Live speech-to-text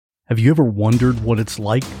Have you ever wondered what it's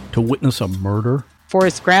like to witness a murder?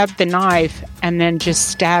 Forrest grabbed the knife and then just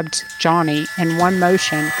stabbed Johnny in one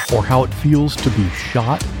motion. Or how it feels to be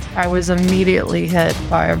shot? I was immediately hit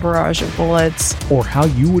by a barrage of bullets. Or how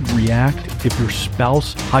you would react if your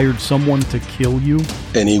spouse hired someone to kill you?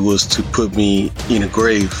 And he was to put me in a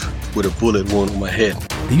grave with a bullet wound on my head.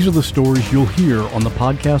 These are the stories you'll hear on the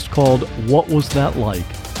podcast called What Was That Like?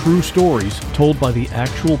 True stories told by the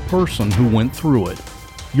actual person who went through it.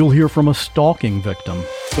 You'll hear from a stalking victim.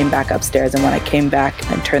 Came back upstairs, and when I came back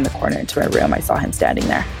and turned the corner into my room, I saw him standing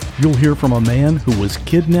there. You'll hear from a man who was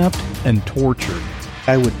kidnapped and tortured.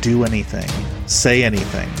 I would do anything, say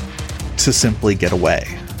anything, to simply get away.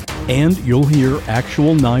 And you'll hear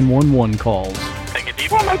actual 911 calls. Take a deep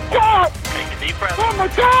breath. Oh my God! Take a deep breath. Oh my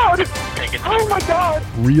God! Take a deep Oh my God!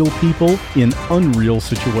 Real people in unreal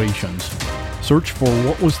situations. Search for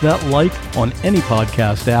What Was That Like on any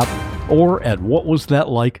podcast app or at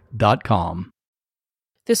whatwasthatlike.com.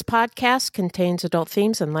 This podcast contains adult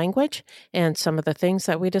themes and language, and some of the things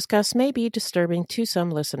that we discuss may be disturbing to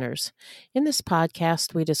some listeners. In this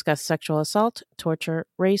podcast, we discuss sexual assault, torture,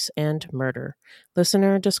 race, and murder.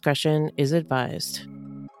 Listener discretion is advised.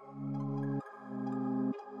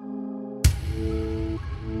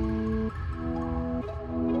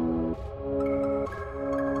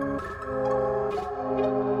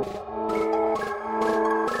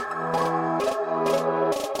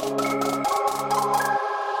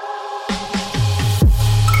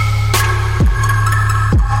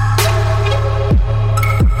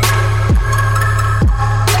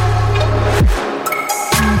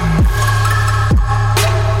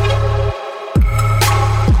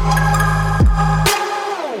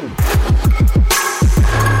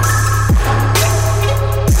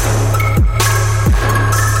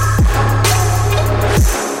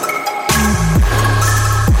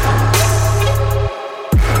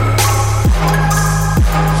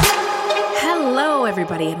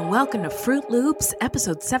 Welcome to Fruit Loops,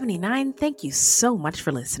 episode 79. Thank you so much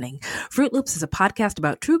for listening. Fruit Loops is a podcast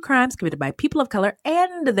about true crimes committed by people of color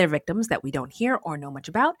and their victims that we don't hear or know much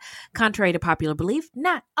about. Contrary to popular belief,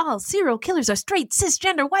 not all serial killers are straight,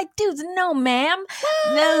 cisgender, white dudes. No, ma'am.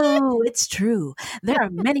 No, it's true. There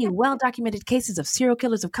are many well-documented cases of serial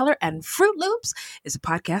killers of color, and Fruit Loops is a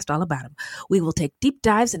podcast all about them. We will take deep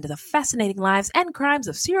dives into the fascinating lives and crimes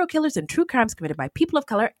of serial killers and true crimes committed by people of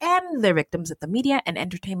color and their victims that the media and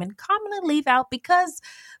entertainment commonly leave out because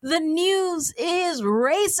the news is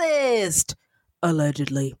racist.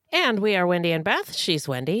 Allegedly. And we are Wendy and Beth. She's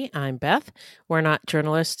Wendy. I'm Beth. We're not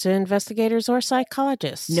journalists, investigators, or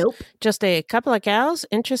psychologists. Nope. Just a couple of gals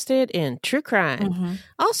interested in true crime. Mm-hmm.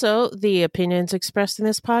 Also, the opinions expressed in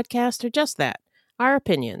this podcast are just that, our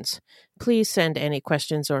opinions. Please send any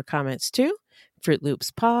questions or comments to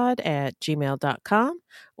fruitloopspod@gmail.com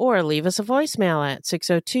or leave us a voicemail at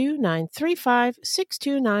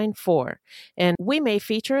 602-935-6294, and we may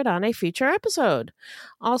feature it on a future episode.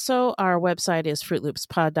 Also, our website is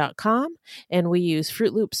fruitloopspod.com, and we use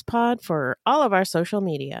Fruit Loops Pod for all of our social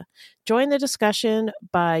media. Join the discussion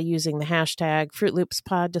by using the hashtag Fruit Loops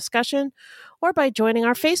Pod discussion or by joining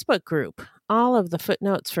our Facebook group. All of the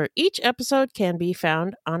footnotes for each episode can be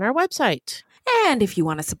found on our website. And if you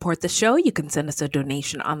want to support the show, you can send us a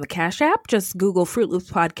donation on the Cash App. Just Google Fruit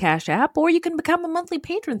Loops Pod Cash App, or you can become a monthly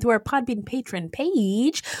patron through our Podbean patron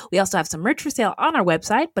page. We also have some merch for sale on our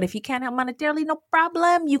website, but if you can't help monetarily, no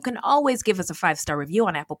problem. You can always give us a 5-star review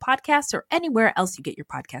on Apple Podcasts or anywhere else you get your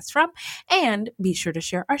podcasts from. And be sure to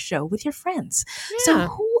share our show with your friends. Yeah. So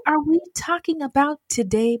who are we talking about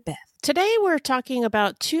today, Beth? Today we're talking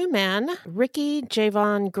about two men, Ricky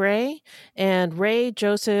Javon Gray and Ray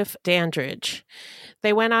Joseph Dandridge.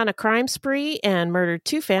 They went on a crime spree and murdered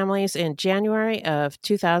two families in January of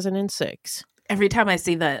 2006. Every time I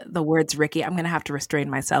see the words Ricky, I'm going to have to restrain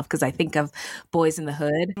myself because I think of Boys in the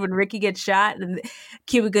Hood. When Ricky gets shot and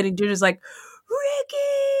Cuba Gooding Jr. is like, Ricky!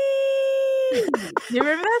 You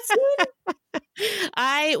remember that scene?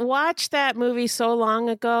 I watched that movie so long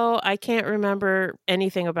ago, I can't remember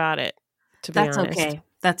anything about it, to be honest.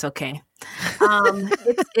 That's okay.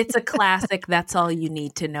 It's a classic. That's all you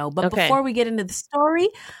need to know. But Okay. Before we get into the story,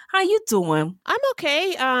 how you doing? I'm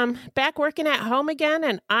okay. Back working at home again,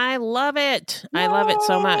 and I love it. I love it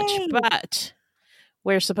so much. Yay! But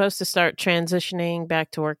we're supposed to start transitioning back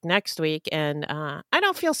to work next week, and I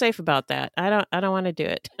don't feel safe about that. I don't want to do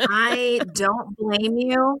it. I don't blame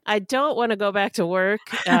you. I don't want to go back to work.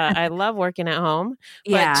 I love working at home,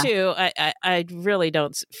 but Yeah. too, I really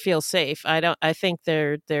don't feel safe. I think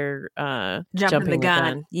they're Jumping the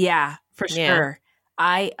gun. Yeah, for Yeah. sure.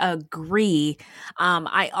 I agree.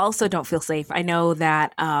 I also don't feel safe. I know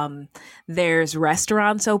that there's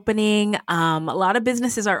restaurants opening. A lot of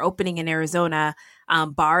businesses are opening in Arizona.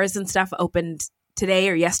 Bars and stuff opened today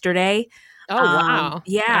or yesterday. Oh, wow.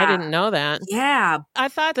 Yeah. I didn't know that. Yeah. I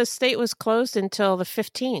thought the state was closed until the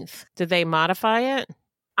 15th. Did they modify it?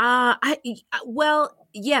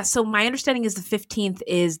 Yeah. So my understanding is the 15th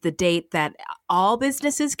is the date that all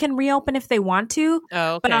businesses can reopen if they want to.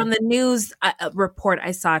 Oh, okay. But on the news report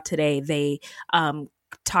I saw today, they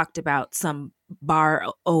talked about some bar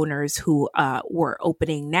owners who were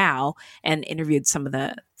opening now and interviewed some of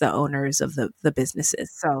the owners of the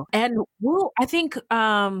businesses. So, and I think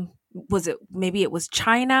maybe it was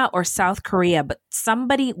China or South Korea, but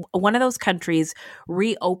one of those countries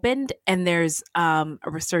reopened, and there's a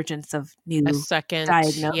resurgence of new a second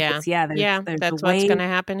diagnosis. Yeah, that's what's going to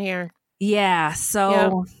happen here. Yeah. So,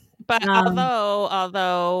 yeah. But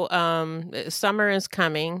although summer is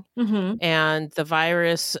coming, and the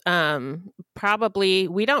virus probably,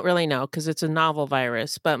 we don't really know because it's a novel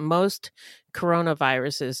virus, but most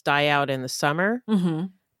coronaviruses die out in the summer,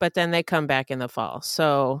 but then they come back in the fall.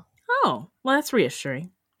 So. Oh, well, that's reassuring.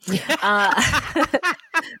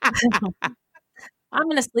 I'm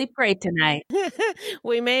going to sleep great tonight.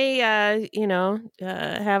 We may, have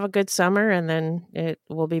a good summer, and then it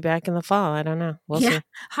will be back in the fall. I don't know. We'll see.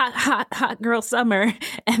 Hot girl summer,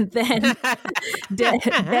 and then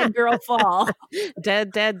dead girl fall.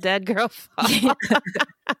 Dead girl fall.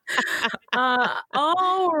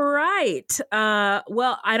 All right.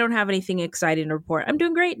 Well, I don't have anything exciting to report. I'm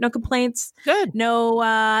doing great. No complaints. Good.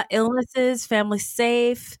 No illnesses. Family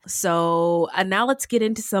safe. So now let's get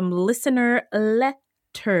into some listener letters.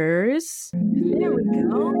 There we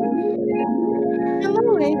go.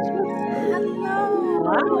 Hello, Angels. Hello.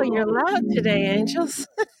 Wow, you're loud today, Angels.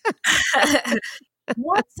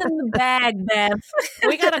 What's in the bag, Beth?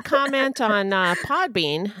 We got a comment on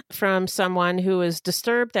Podbean from someone who is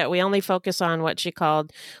disturbed that we only focus on what she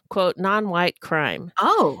called, quote, non-white crime.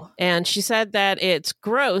 Oh. And she said that it's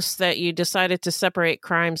gross that you decided to separate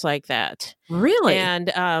crimes like that. Really?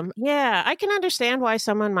 And I can understand why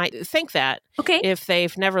someone might think that. Okay. If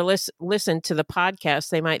they've never listened to the podcast,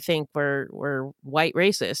 they might think we're white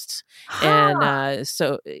racists. And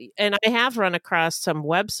and I have run across some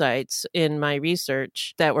websites in my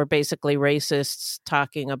research that were basically racists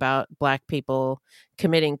talking about Black people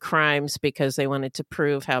committing crimes because they wanted to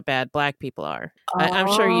prove how bad Black people are.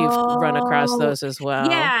 I'm sure you've run across those as well.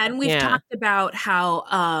 Yeah, and we've talked about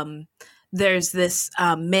how there's this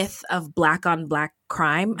myth of Black on Black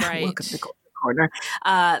crime. Right. Welcome to the corner.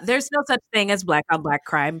 There's no such thing as Black on Black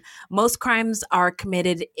crime. Most crimes are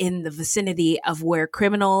committed in the vicinity of where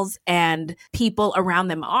criminals and people around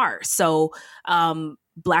them are. So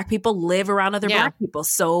Black people live around other Black people.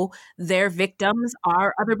 So their victims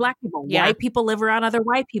are other Black people. Yeah. White people live around other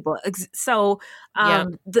white people. So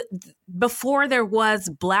before there was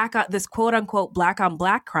this quote unquote Black on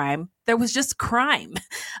Black crime, there was just crime.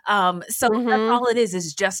 So that's all it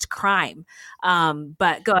is just crime.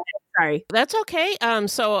 But go ahead. Sorry. That's okay.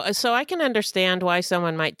 So I can understand why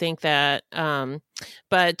someone might think that.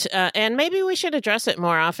 But and maybe we should address it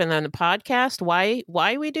more often on the podcast.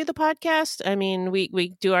 Why we do the podcast? I mean, we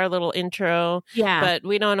do our little intro, but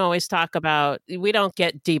we don't always we don't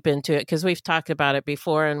get deep into it because we've talked about it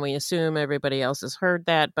before and we assume everybody else has heard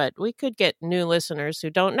that, but we could get new listeners who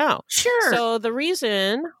don't know. Sure. So the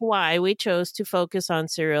reason why we chose to focus on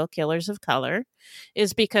serial killers of color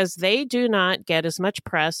is because they do not get as much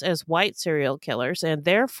press as white serial killers, and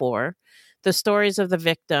therefore the stories of the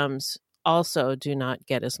victims also do not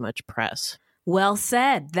get as much press. Well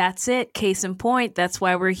said. That's it. Case in point. That's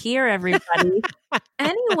why we're here, everybody.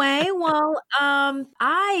 Anyway, well,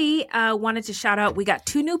 I wanted to shout out, we got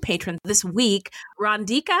 2 new patrons this week.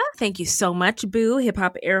 Rondika, thank you so much. Boo, hip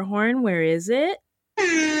hop air horn. Where is it?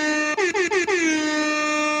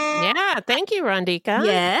 Yeah, thank you, Rondika.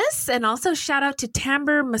 Yes, and also shout out to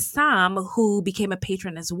Tamber Massam, who became a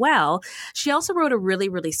patron as well. She also wrote a really,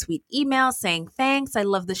 really sweet email saying, thanks, I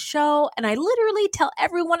love the show, and I literally tell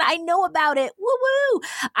everyone I know about it. Woo-woo!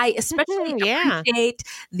 I especially appreciate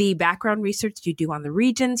the background research you do on the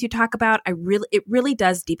regions you talk about. It really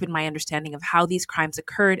does deepen my understanding of how these crimes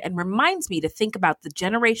occurred and reminds me to think about the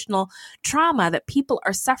generational trauma that people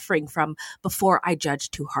are suffering from before I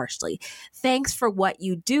judge too harshly. Thanks for what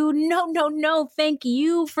you do. No No. Thank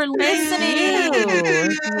you for listening.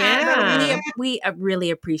 Yeah. We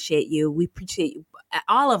really appreciate you. We appreciate you,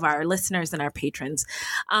 all of our listeners and our patrons.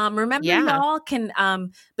 Remember, y'all can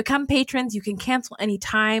become patrons. You can cancel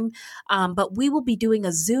anytime. But we will be doing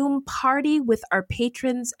a Zoom party with our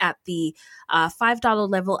patrons at the $5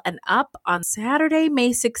 level and up on Saturday,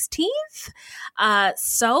 May 16th.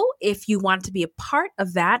 So if you want to be a part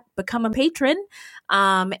of that, become a patron,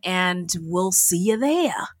 and we'll see you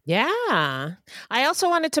there. Yeah. I also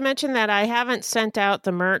wanted to mention that I haven't sent out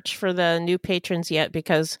the merch for the new patrons yet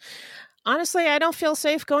because honestly, I don't feel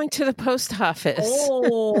safe going to the post office.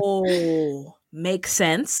 Oh, makes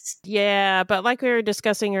sense. Yeah, but like we were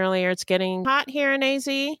discussing earlier, it's getting hot here in AZ.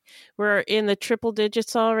 We're in the triple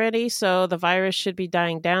digits already, so the virus should be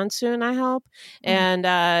dying down soon, I hope. And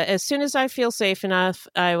as soon as I feel safe enough,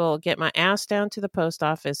 I will get my ass down to the post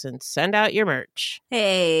office and send out your merch.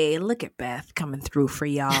 Hey, look at Beth coming through for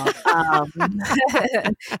y'all.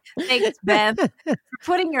 Thanks, Beth, for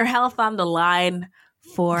putting your health on the line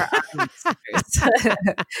for our listeners.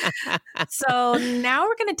 So now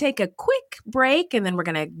we're going to take a quick break and then we're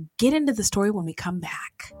going to get into the story when we come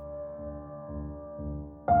back.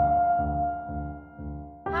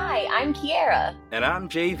 Hi, I'm Kiera. And I'm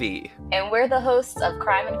JV. And we're the hosts of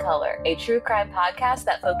Crime and Color, a true crime podcast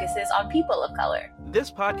that focuses on people of color. This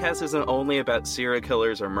podcast isn't only about serial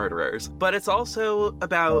killers or murderers, but it's also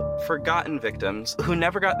about forgotten victims who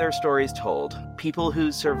never got their stories told, people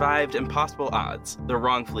who survived impossible odds, the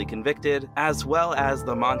wrongfully convicted, as well as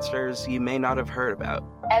the monsters you may not have heard about.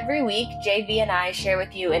 Every week, JV and I share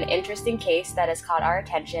with you an interesting case that has caught our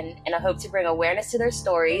attention in a hope to bring awareness to their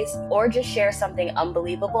stories, or just share something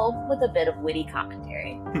unbelievable with a bit of witty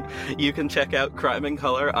commentary. You can check out Crime and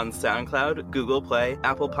Color on SoundCloud, Google Play,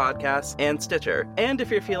 Apple Podcasts, and Stitcher. And if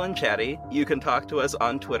you're feeling chatty, you can talk to us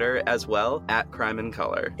on Twitter as well, at Crime and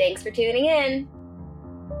Color. Thanks for tuning in.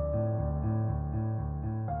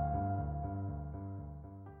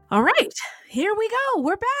 All right, here we go.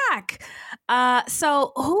 We're back.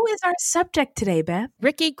 So who is our subject today, Beth?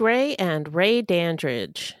 Ricky Gray and Ray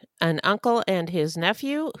Dandridge, an uncle and his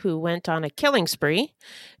nephew who went on a killing spree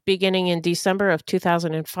beginning in December of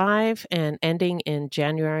 2005 and ending in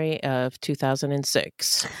January of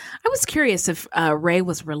 2006. I was curious if Ray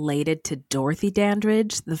was related to Dorothy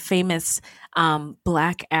Dandridge, the famous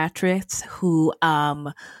Black actress who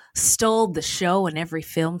stole the show in every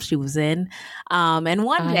film she was in. And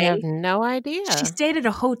one day, I have no idea. She stayed at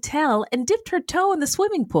a hotel and dipped her toe in the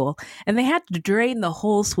swimming pool, and they had to drain the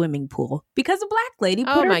whole swimming pool because a black lady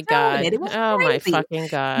put her toe in it. It was crazy. My fucking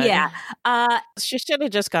God. Yeah. She should have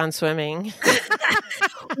just gone swimming.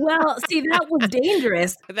 Well, see, that was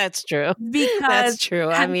dangerous. That's true. Because that's true.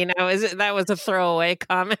 I mean, that was a throwaway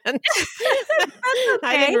comment. Okay.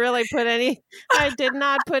 I did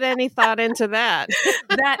not put any thought into that.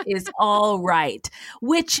 That is all right.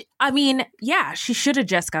 Which, I mean, yeah, she should have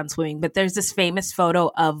just gone swimming. But there's this famous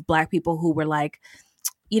photo of Black people who were like,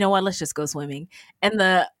 you know what, let's just go swimming. And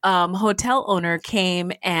the hotel owner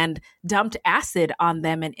came and dumped acid on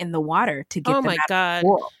them and in the water to get them out God. of the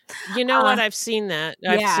pool. You know what? I've seen that.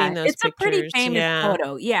 I've seen those it's pictures. A pretty famous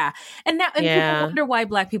photo. Yeah. And now people wonder why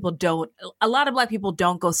a lot of Black people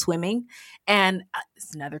don't go swimming. And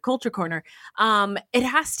it's another culture corner. It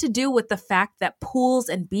has to do with the fact that pools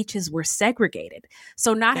and beaches were segregated.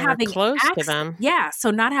 So not having close to them. Yeah. So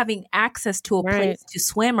not having access to a place to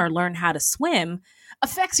swim or learn how to swim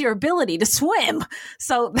affects your ability to swim.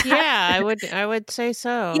 So I would say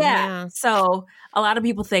so. Yeah. So a lot of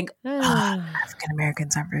people think African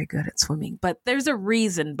Americans aren't very good at swimming, but there's a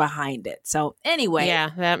reason behind it. So anyway. Yeah,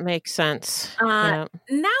 that makes sense. Now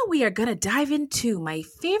we are going to dive into my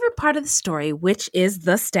favorite part of the story, which is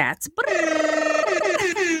the stats.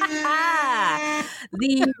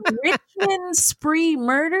 The Richmond spree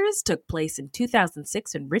murders took place in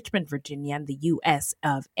 2006 in Richmond, Virginia, in the U.S.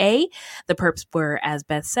 of A. The perps were, as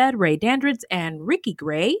Beth said, Ray Dandridge and Ricky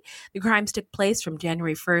Gray. The crimes took place from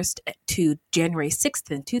January 1st to January 6th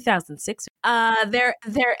in 2006. Their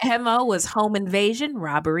MO was home invasion,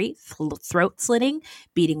 robbery, throat slitting,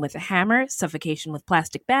 beating with a hammer, suffocation with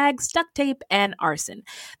plastic bags, duct tape, and arson.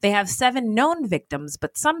 They have 7 known victims,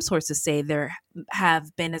 but some sources say there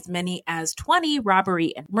have been as many as 20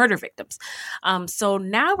 robbery and murder victims. So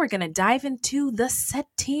now we're going to dive into the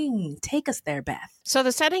setting. Take us there, Beth. So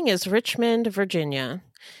the setting is Richmond, Virginia.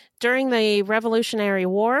 During the Revolutionary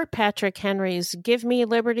War, Patrick Henry's Give Me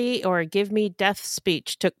Liberty or Give Me Death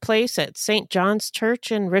speech took place at St. John's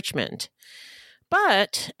Church in Richmond.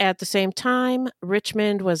 But at the same time,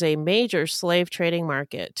 Richmond was a major slave trading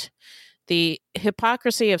market. The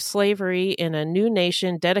hypocrisy of slavery in a new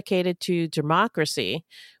nation dedicated to democracy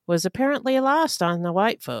was apparently lost on the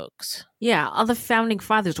white folks. Yeah, all the founding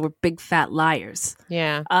fathers were big fat liars.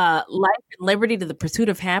 Yeah. Life and liberty to the pursuit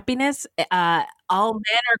of happiness. All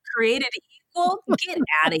men are created equal. Get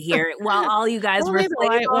out of here. While all you guys were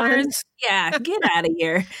slave owners. Yeah, get out of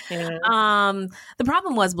here. Yeah. The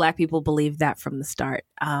problem was Black people believed that from the start.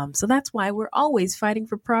 So that's why we're always fighting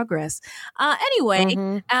for progress.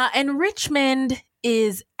 Anyway, and Richmond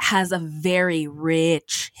has a very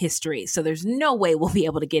rich history, so there's no way we'll be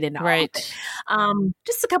able to get into all of it.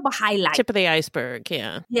 Just a couple highlights. Tip of the iceberg,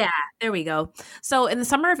 yeah. Yeah, there we go. So in the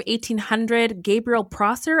summer of 1800, Gabriel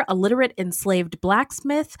Prosser, a literate enslaved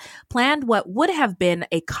blacksmith, planned what would have been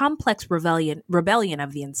a complex rebellion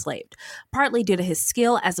of the enslaved. Partly due to his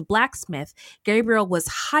skill as a blacksmith, Gabriel was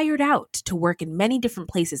hired out to work in many different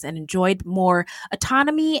places and enjoyed more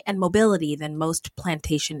autonomy and mobility than most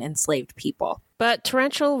plantation enslaved people. But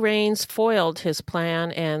torrential rains foiled his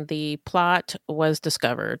plan, and the plot was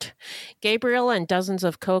discovered. Gabriel and dozens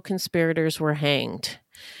of co-conspirators were hanged.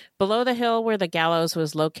 Below the hill where the gallows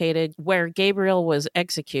was located, where Gabriel was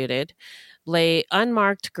executed, lay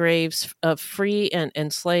unmarked graves of free and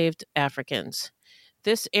enslaved Africans.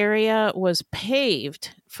 This area was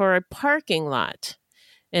paved for a parking lot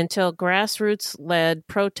until grassroots-led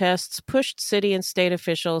protests pushed city and state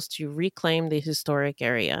officials to reclaim the historic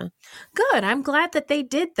area. Good. I'm glad that they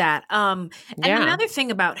did that. And another thing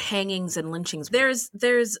about hangings and lynchings,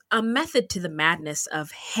 there's a method to the madness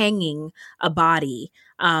of hanging a body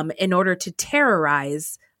in order to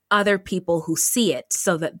terrorize other people who see it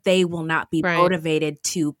so that they will not be motivated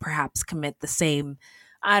to perhaps commit the same,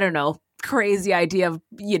 I don't know, crazy idea of,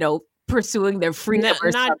 pursuing their freedom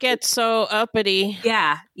or not get so uppity.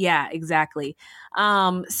 Yeah, exactly.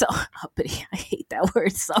 So uppity, I hate that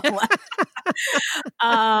word so much.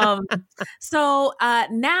 So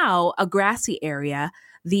now a grassy area,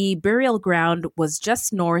 the burial ground was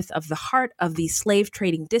just north of the heart of the slave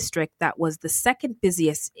trading district that was the second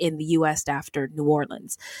busiest in the U.S. after New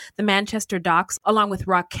Orleans. The Manchester docks, along with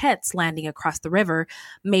rockets landing across the river,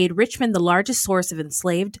 made Richmond the largest source of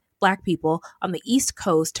enslaved Black people on the East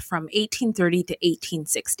Coast from 1830 to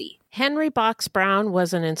 1860. Henry Box Brown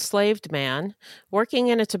was an enslaved man working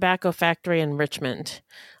in a tobacco factory in Richmond.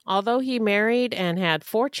 Although he married and had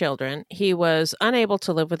 4 children, he was unable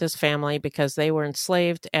to live with his family because they were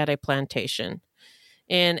enslaved at a plantation.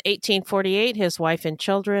 In 1848, his wife and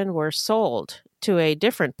children were sold to a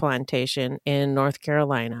different plantation in North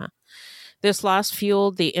Carolina. This loss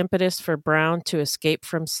fueled the impetus for Brown to escape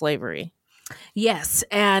from slavery. Yes,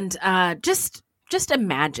 and just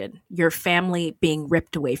imagine your family being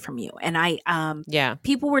ripped away from you. And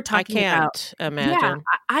people were talking about. I can't imagine. Yeah,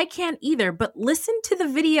 I can't either. But listen to the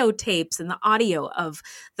videotapes and the audio of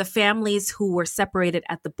the families who were separated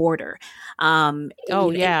at the border. In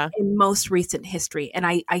most recent history, and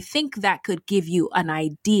I think that could give you an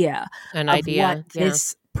idea of what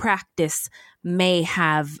this practice may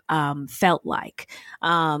have felt like.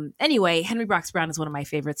 Anyway, Henry Box Brown is one of my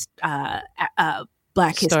favorites.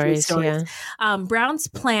 Black history stories. Yeah. Brown's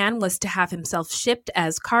plan was to have himself shipped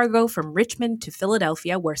as cargo from Richmond to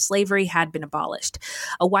Philadelphia, where slavery had been abolished.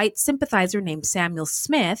 A white sympathizer named Samuel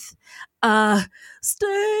Smith,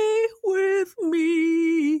 stay with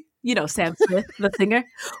me. Sam Smith, the singer.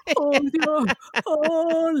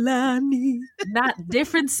 All I need. Not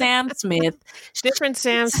different Sam Smith. Different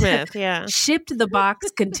Sam Smith, yeah. Shipped the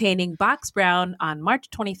box containing Box Brown on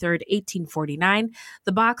March 23rd, 1849.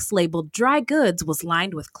 The box labeled dry goods was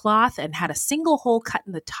lined with cloth and had a single hole cut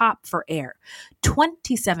in the top for air.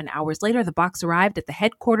 27 hours later, the box arrived at the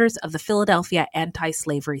headquarters of the Philadelphia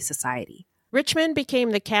Anti-Slavery Society. Richmond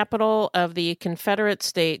became the capital of the Confederate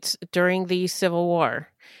States during the Civil War,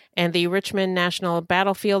 and the Richmond National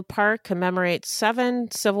Battlefield Park commemorates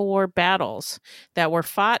 7 Civil War battles that were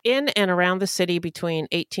fought in and around the city between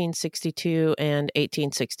 1862 and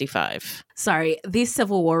 1865. Sorry, these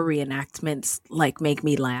Civil War reenactments make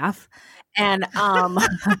me laugh. And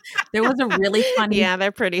there was a really funny... Yeah,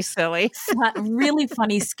 they're pretty silly. really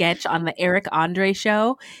funny sketch on the Eric Andre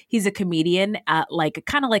show. He's a comedian, kind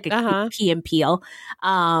of like a Key and Peele.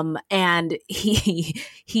 And he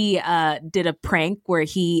did a prank where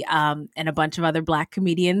he and a bunch of other Black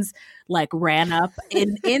comedians ran up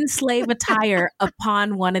in slave attire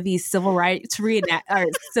upon one of these civil rights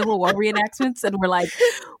Civil War reenactments, and we're like,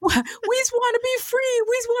 we just want to be free.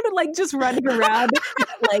 We just want to just running around.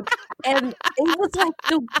 And And it was like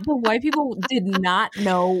the white people did not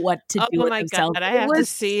know what to do with themselves. God, I have to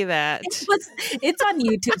see that. It's on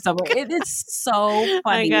YouTube somewhere. It is so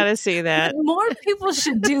funny. I gotta see that. More people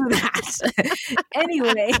should do that.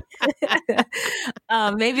 Anyway,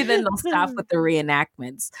 maybe then they'll stop with the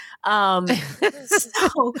reenactments.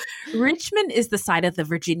 So Richmond is the site of the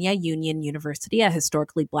Virginia Union University, a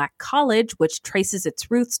historically Black college, which traces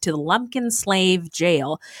its roots to the Lumpkin Slave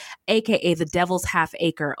Jail, aka the Devil's Half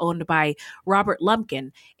Acre, owned by Robert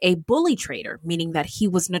Lumpkin, a bully trader, meaning that he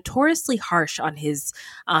was notoriously harsh on his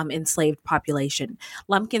enslaved population.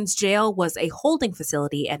 Lumpkin's jail was a holding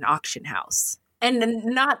facility and auction house. And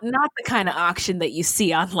not the kind of auction that you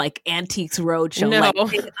see on like Antiques Roadshow. No,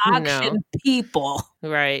 like they auction people.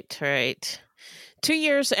 Right. 2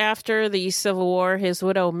 years after the Civil War, his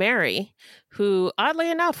widow Mary, who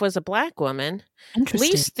oddly enough was a Black woman,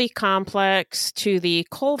 leased the complex to the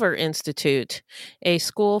Culver Institute, a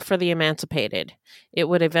school for the emancipated. It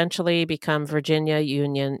would eventually become Virginia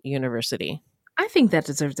Union University. I think that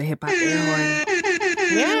deserves a hip-hop air horn.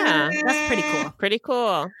 Yeah. That's pretty cool. Pretty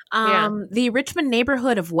cool. The Richmond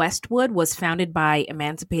neighborhood of Westwood was founded by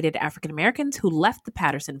emancipated African Americans who left the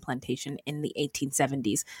Patterson plantation in the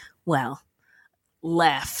 1870s. Well,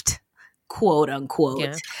 left, quote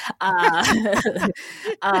unquote. Yeah.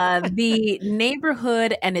 The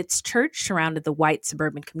neighborhood and its church surrounded the white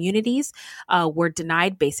suburban communities, were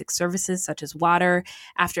denied basic services such as water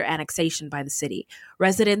after annexation by the city.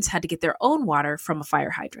 Residents had to get their own water from a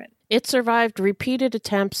fire hydrant. It survived repeated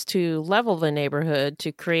attempts to level the neighborhood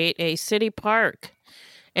to create a city park,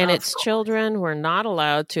 and its children were not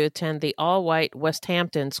allowed to attend the all-white West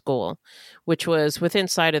Hampton School, which was within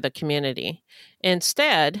sight of the community.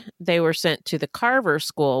 Instead, they were sent to the Carver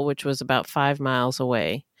School, which was about 5 miles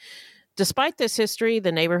away. Despite this history,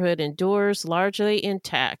 the neighborhood endures largely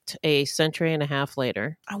intact a century and a half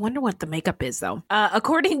later. I wonder what the makeup is, though.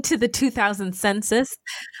 According to the 2000 census,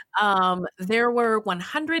 there were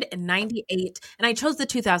 198, and I chose the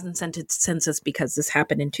 2000 census because this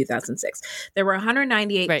happened in 2006. There were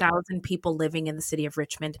 198,000 people living in the city of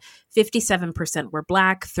Richmond. 57% were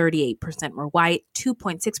Black, 38% were white,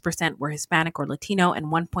 2.6% were Hispanic or Latino, and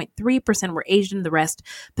 1.3% were Asian, the rest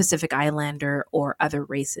Pacific Islander or other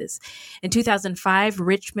races. In 2005,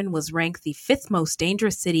 Richmond was ranked the 5th most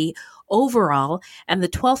dangerous city overall and the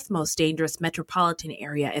 12th most dangerous metropolitan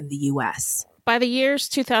area in the U.S. By the years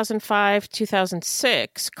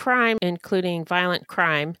 2005-2006, crime, including violent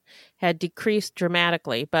crime, had decreased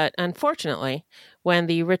dramatically. But unfortunately, when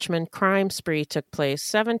the Richmond crime spree took place,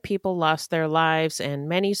 7 people lost their lives and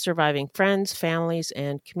many surviving friends, families,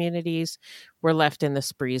 and communities were left in the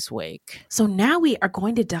spree's wake. So now we are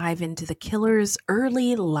going to dive into the killer's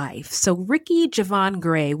early life. So Ricky Javon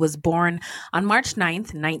Gray was born on March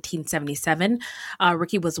 9th, 1977.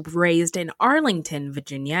 Ricky was raised in Arlington,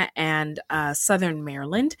 Virginia, and Southern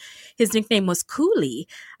Maryland. His nickname was Cooley.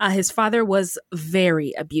 His father was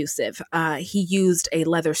very abusive. He used a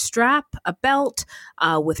leather strap, a belt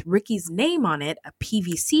with Ricky's name on it, a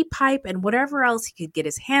PVC pipe, and whatever else he could get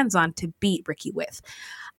his hands on to beat Ricky with.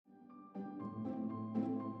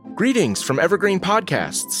 Greetings from Evergreen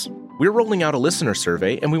Podcasts. We're rolling out a listener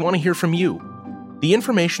survey, and we want to hear from you. The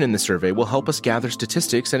information in the survey will help us gather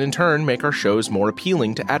statistics and in turn make our shows more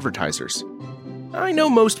appealing to advertisers. I know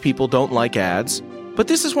most people don't like ads, but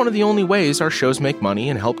this is one of the only ways our shows make money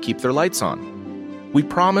and help keep their lights on. We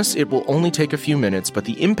promise it will only take a few minutes, but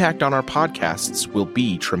the impact on our podcasts will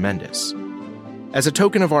be tremendous. As a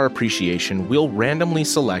token of our appreciation, we'll randomly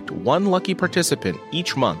select one lucky participant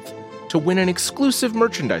each month to win an exclusive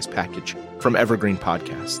merchandise package from Evergreen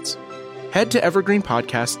Podcasts. Head to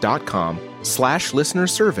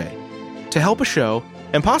evergreenpodcast.com/listenersurvey to help a show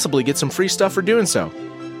and possibly get some free stuff for doing so.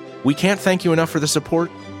 We can't thank you enough for the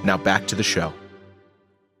support. Now back to the show.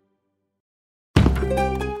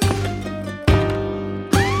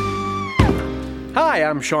 Hi,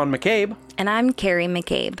 I'm Sean McCabe. And I'm Carrie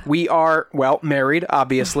McCabe. We are, well, married,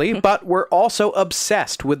 obviously, but we're also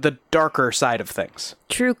obsessed with the darker side of things.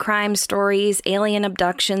 True crime stories, alien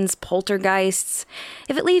abductions, poltergeists.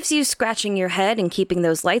 If it leaves you scratching your head and keeping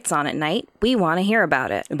those lights on at night, we want to hear about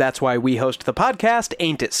it. That's why we host the podcast,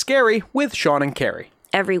 Ain't It Scary, with Sean and Carrie.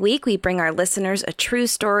 Every week, we bring our listeners a true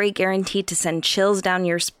story guaranteed to send chills down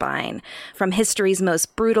your spine. From history's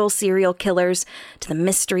most brutal serial killers to the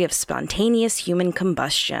mystery of spontaneous human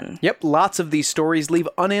combustion. Yep, lots of these stories leave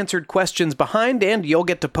unanswered questions behind, and you'll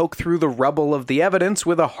get to poke through the rubble of the evidence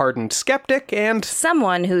with a hardened skeptic and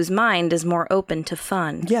someone whose mind is more open to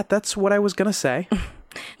fun. Yeah, that's what I was gonna say.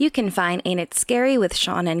 You can find Ain't It Scary with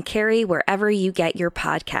Sean and Carrie wherever you get your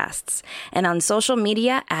podcasts, and on social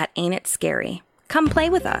media at Ain't It Scary. Come play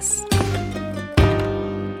with us.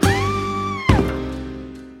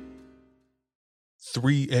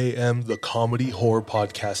 3 a.m., the comedy horror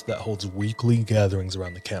podcast that holds weekly gatherings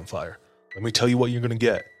around the campfire. Let me tell you what you're going to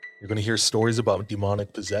get. You're going to hear stories about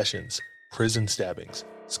demonic possessions, prison stabbings,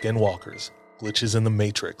 skinwalkers, glitches in the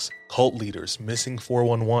Matrix, cult leaders, missing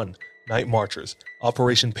 411, night marchers,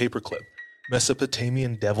 Operation Paperclip,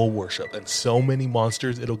 Mesopotamian devil worship, and so many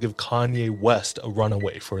monsters it'll give Kanye West a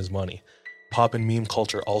runaway for his money. Pop and meme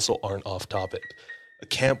culture also aren't off topic. A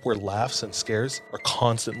camp where laughs and scares are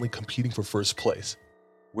constantly competing for first place.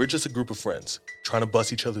 We're just a group of friends, trying to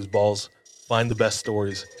bust each other's balls, find the best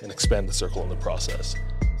stories, and expand the circle in the process.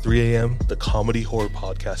 3 a.m., the comedy horror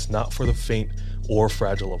podcast, not for the faint or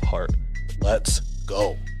fragile of heart. Let's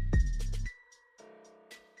go.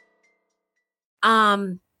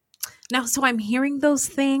 Now, so I'm hearing those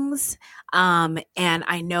things, and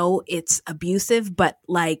I know it's abusive, but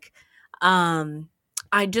like,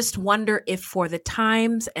 I just wonder if for the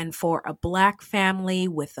times and for a Black family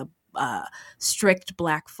with a strict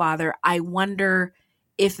Black father, I wonder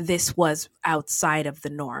if this was outside of the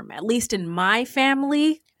norm. At least in my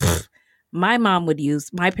family, my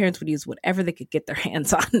parents would use whatever they could get their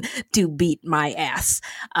hands on to beat my ass.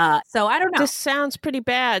 So I don't know. This sounds pretty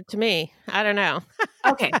bad to me. I don't know.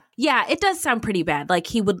 Okay. Yeah, it does sound pretty bad. Like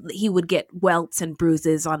he would get welts and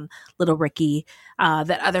bruises on little Ricky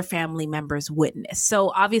that other family members witnessed.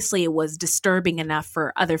 So obviously it was disturbing enough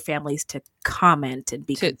for other families to comment and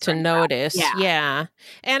be to notice. Yeah.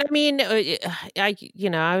 And I mean,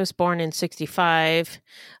 I was born in 1965,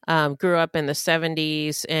 grew up in the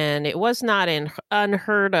 1970s, and it was not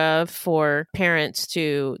unheard of for parents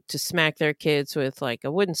to smack their kids with like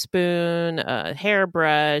a wooden spoon, a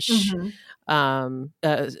hairbrush,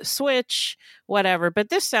 a switch, whatever. But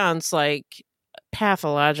this sounds like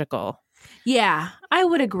pathological. Yeah, I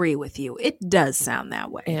would agree with you. It does sound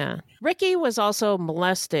that way. Yeah. Ricky was also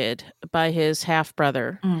molested by his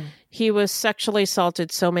half-brother. He was sexually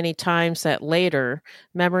assaulted so many times that later,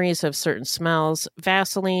 memories of certain smells,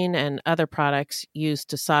 Vaseline, and other products used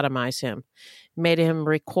to sodomize him made him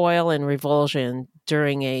recoil in revulsion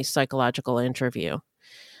during a psychological interview.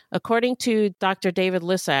 According to Dr. David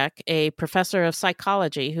Lissack, a professor of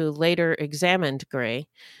psychology who later examined Gray,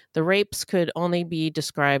 the rapes could only be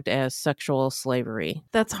described as sexual slavery.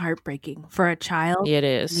 That's heartbreaking for a child. It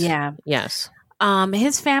is. Yeah. Yes.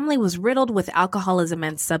 His family was riddled with alcoholism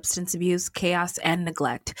and substance abuse, chaos, and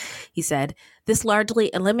neglect. He said, this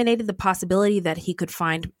largely eliminated the possibility that he could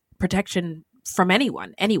find protection from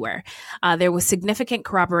anyone, anywhere. There was significant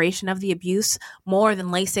corroboration of the abuse, more than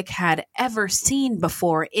Lasik had ever seen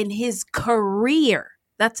before in his career.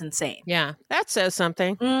 That's insane. Yeah, that says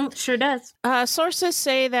something. Sure does. Sources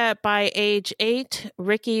say that by age 8,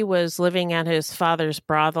 Ricky was living at his father's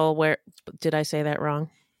brothel where... Did I say that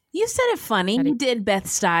wrong? You said it funny. You did Beth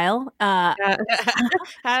style. How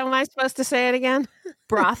am I supposed to say it again?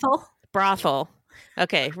 Brothel. Brothel.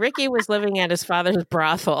 Okay, Ricky was living at his father's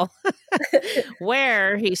brothel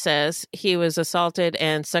where, he says, he was assaulted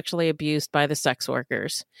and sexually abused by the sex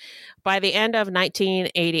workers. By the end of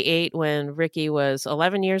 1988, when Ricky was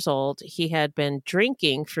 11 years old, he had been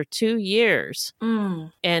drinking for 2 years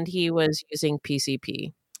and he was using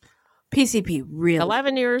PCP. PCP really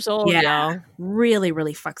 11 years old, y'all. Really,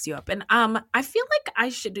 really fucks you up. And I feel like I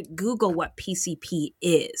should Google what PCP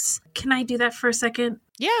is. Can I do that for a second?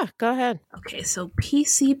 Yeah, go ahead. Okay, so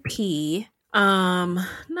PCP,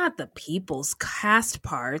 not the people's cast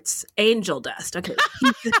parts, angel dust. Okay.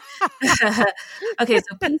 Okay,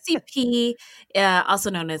 so PCP, also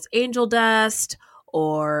known as angel dust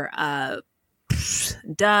or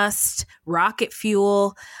dust, rocket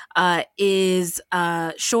fuel, is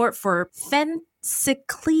short for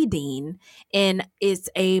phencyclidine, and is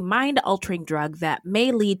a mind-altering drug that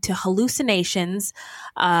may lead to hallucinations.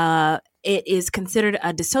 It is considered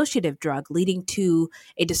a dissociative drug, leading to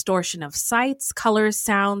a distortion of sights, colors,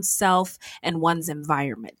 sounds, self, and one's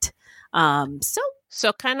environment.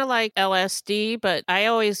 So kind of like LSD, but I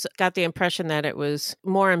always got the impression that it was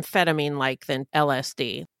more amphetamine-like than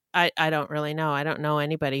LSD. I don't really know. I don't know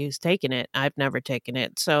anybody who's taken it. I've never taken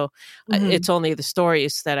it. So it's only the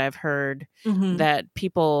stories that I've heard that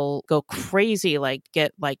people go crazy, like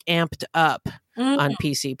get like amped up on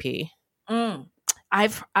PCP.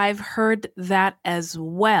 I've heard that as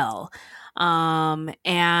well. And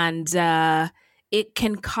it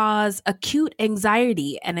can cause acute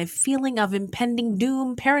anxiety and a feeling of impending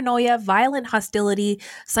doom, paranoia, violent hostility,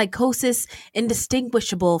 psychosis,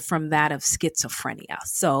 indistinguishable from that of schizophrenia.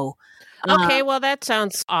 So, Okay, well, that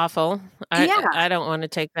sounds awful. Yeah. I don't want to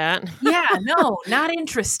take that. Yeah, no, not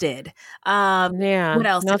interested. Yeah. What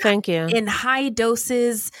else? No, thank you. In high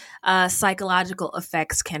doses, psychological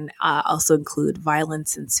effects can also include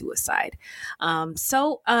violence and suicide.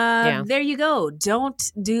 There you go.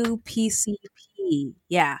 Don't do PCP.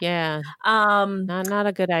 Yeah. Yeah. Not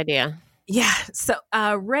a good idea. Yeah. So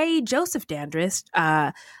Ray Joseph Dandridge,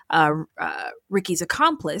 Ricky's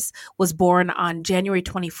accomplice, was born on January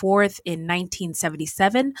 24th in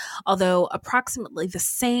 1977. Although approximately the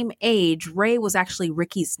same age, Ray was actually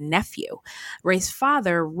Ricky's nephew. Ray's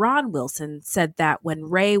father, Ron Wilson, said that when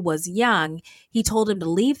Ray was young, he told him to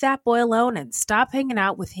leave that boy alone and stop hanging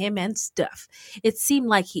out with him and stuff. It seemed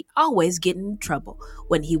like he always get in trouble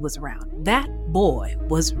when he was around. That boy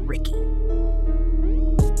was Ricky.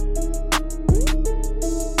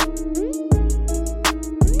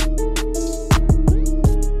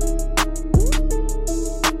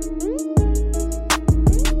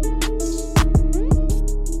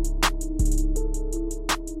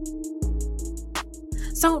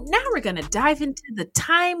 So now we're going to dive into the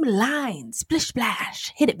timeline. Splish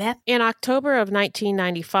splash. Hit it, Beth. In October of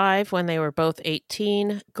 1995, when they were both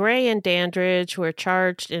 18, Gray and Dandridge were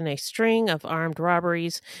charged in a string of armed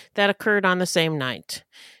robberies that occurred on the same night.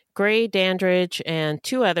 Gray, Dandridge, and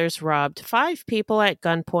two others robbed 5 people at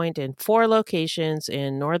gunpoint in 4 locations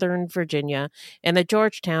in Northern Virginia and the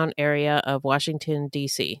Georgetown area of Washington,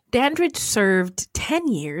 D.C. Dandridge served 10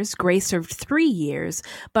 years, Gray served 3 years,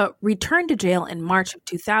 but returned to jail in March of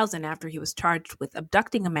 2000 after he was charged with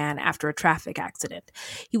abducting a man after a traffic accident.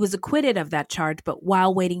 He was acquitted of that charge, but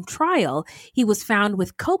while waiting trial, he was found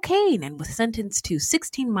with cocaine and was sentenced to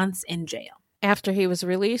 16 months in jail. After he was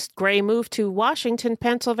released, Gray moved to Washington,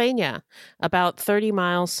 Pennsylvania, about 30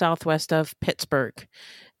 miles southwest of Pittsburgh.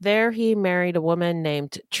 There he married a woman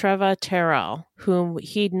named Treva Terrell, whom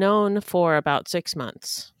he'd known for about 6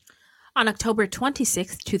 months. On October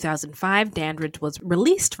 26, 2005, Dandridge was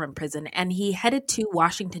released from prison and he headed to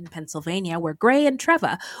Washington, Pennsylvania, where Gray and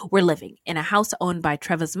Treva were living in a house owned by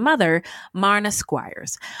Treva's mother, Marna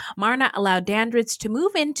Squires. Marna allowed Dandridge to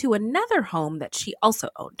move into another home that she also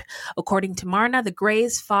owned. According to Marna, the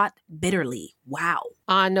Grays fought bitterly. Wow.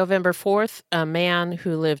 On November 4th, a man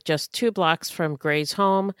who lived just 2 blocks from Gray's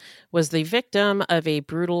home was the victim of a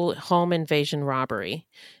brutal home invasion robbery.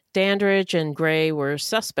 Dandridge and Gray were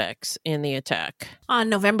suspects in the attack. On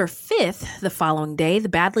November 5th, the following day, the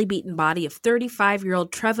badly beaten body of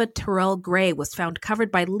 35-year-old Treva Terrell Gray was found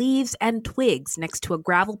covered by leaves and twigs next to a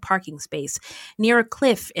gravel parking space near a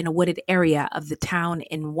cliff in a wooded area of the town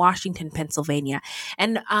in Washington, Pennsylvania.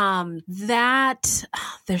 And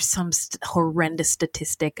there's some horrendous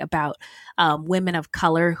statistic about women of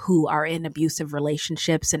color who are in abusive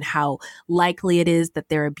relationships and how likely it is that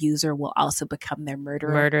their abuser will also become their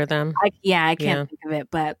murderer. Murder them. I can't think of it,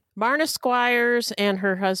 but Marna Squires and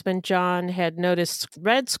her husband John had noticed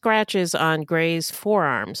red scratches on Gray's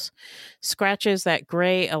forearms, scratches that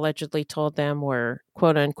Gray allegedly told them were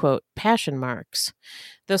quote-unquote passion marks.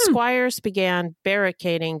 The Squires began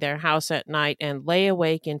barricading their house at night and lay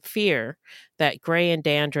awake in fear that Gray and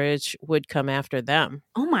Dandridge would come after them.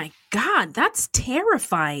 Oh my God, that's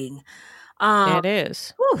terrifying. It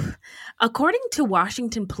is. Whew. According to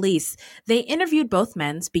Washington police, they interviewed both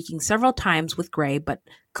men, speaking several times with Gray, but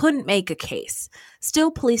couldn't make a case. Still,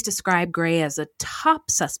 police described Gray as a top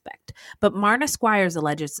suspect, but Marna Squires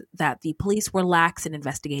alleges that the police were lax in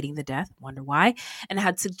investigating the death, wonder why, and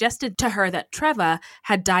had suggested to her that Treva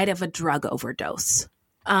had died of a drug overdose.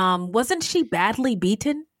 Wasn't she badly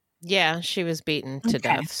beaten? Yeah, she was beaten to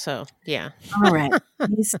death, so yeah. All right.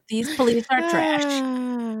 These police are trash.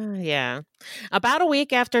 Yeah. About a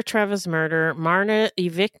week after Treva's murder, Marna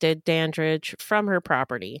evicted Dandridge from her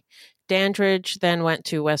property. Dandridge then went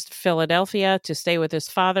to West Philadelphia to stay with his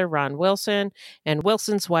father, Ron Wilson, and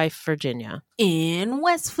Wilson's wife, Virginia. In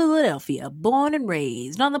West Philadelphia, born and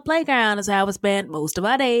raised on the playground is how I spent most of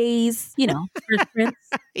our days. You know, First Prince.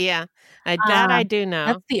 Yeah, I do know.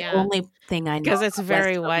 That's the only thing I know. Because it's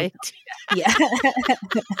very white. Yeah.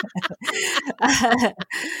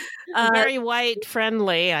 Very white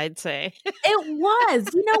friendly, I'd say. It was.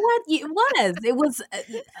 You know what? It was. It was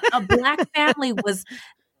a black family was,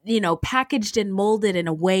 packaged and molded in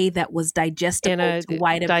a way that was digestible to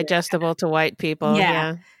white America. Digestible to white people.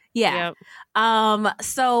 Yeah. Yep.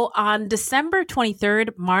 So on December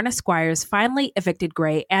 23rd, Marna Squires finally evicted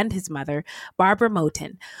Gray and his mother, Barbara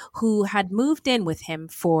Moten, who had moved in with him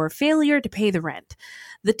for failure to pay the rent.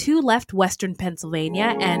 The two left Western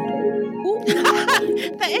Pennsylvania and...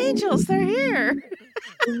 The angels, they're here.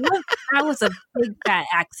 That was a big fat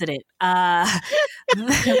accident.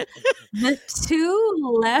 The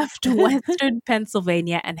two left Western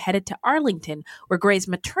Pennsylvania and headed to Arlington, where Gray's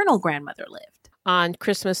maternal grandmother lived. On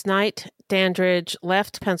Christmas night, Dandridge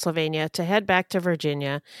left Pennsylvania to head back to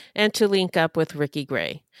Virginia and to link up with Ricky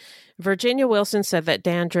Gray. Virginia Wilson said that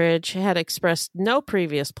Dandridge had expressed no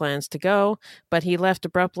previous plans to go, but he left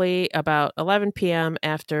abruptly about 11 p.m.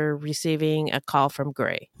 after receiving a call from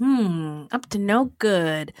Gray. Up to no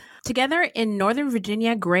good. Together in Northern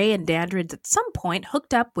Virginia, Gray and Dandridge at some point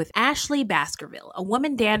hooked up with Ashley Baskerville, a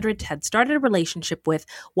woman Dandridge had started a relationship with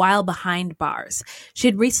while behind bars. She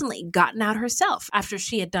had recently gotten out herself after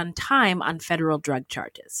she had done time on federal drug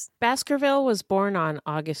charges. Baskerville was born on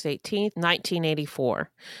August 18, 1984.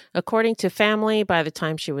 According to family, by the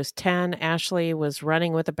time she was 10, Ashley was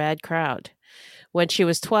running with a bad crowd. When she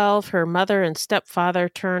was 12, her mother and stepfather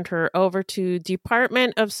turned her over to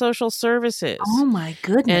Department of Social Services. Oh my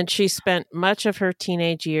goodness. And she spent much of her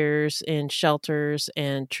teenage years in shelters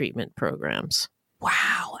and treatment programs.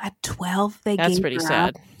 Wow, at 12 they That's gave her pretty up.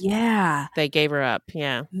 sad. Yeah. They gave her up,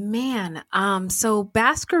 yeah. Man, so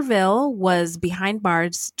Baskerville was behind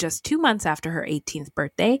bars just 2 months after her 18th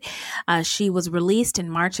birthday. She was released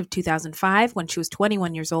in March of 2005 when she was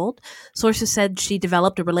 21 years old. Sources said she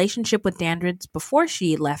developed a relationship with Dandridge before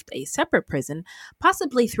she left a separate prison,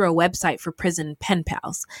 possibly through a website for prison pen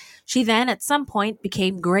pals. She then, at some point,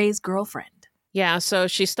 became Gray's girlfriend. Yeah, so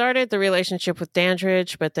she started the relationship with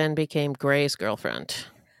Dandridge, but then became Gray's girlfriend.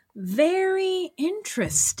 Very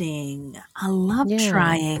interesting. A love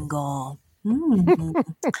triangle.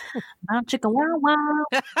 Chicka wow wow.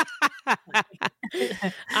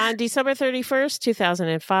 On December 31st,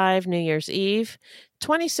 2005, New Year's Eve,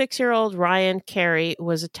 26-year-old Ryan Carey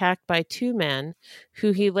was attacked by two men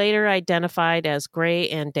who he later identified as Gray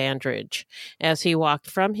and Dandridge as he walked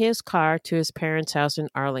from his car to his parents' house in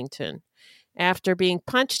Arlington. After being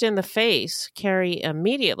punched in the face, Carey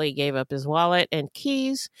immediately gave up his wallet and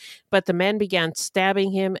keys, but the men began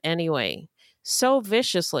stabbing him anyway, so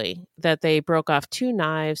viciously that they broke off two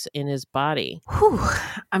knives in his body. Whew.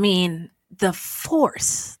 I mean, the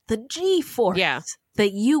force, the G-force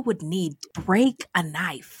that you would need to break a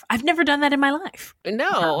knife. I've never done that in my life.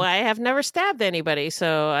 No, I have never stabbed anybody,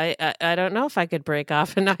 so I don't know if I could break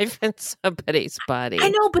off a knife in somebody's body. I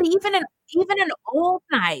know, but even an old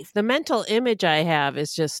knife. The mental image I have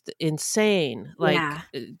is just insane. Like,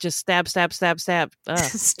 just stab, stab, stab, stab.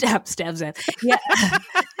 Stab, stab, stab. Yeah.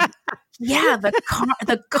 Yeah,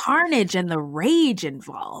 the carnage and the rage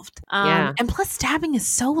involved. And plus stabbing is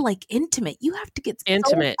so like intimate. You have to get so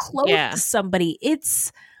close to somebody.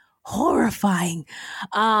 It's horrifying.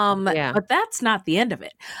 But that's not the end of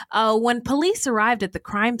it. When police arrived at the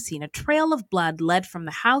crime scene, a trail of blood led from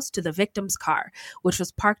the house to the victim's car, which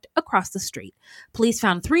was parked across the street. Police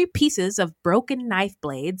found 3 pieces of broken knife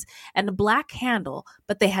blades and a black handle,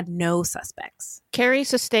 but they had no suspects. Carey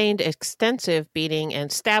sustained extensive beating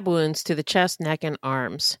and stab wounds to the chest, neck, and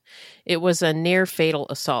arms. It was a near-fatal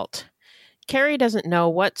assault. Carey doesn't know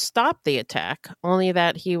what stopped the attack, only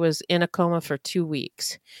that he was in a coma for 2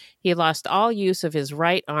 weeks. He lost all use of his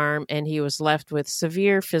right arm, and he was left with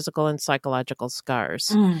severe physical and psychological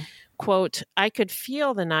scars. Quote, I could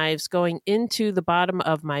feel the knives going into the bottom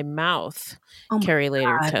of my mouth, Carey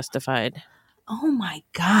later testified. Oh my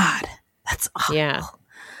God. That's awful. Yeah.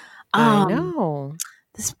 I know.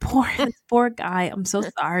 This poor guy. I'm so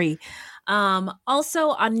sorry. Also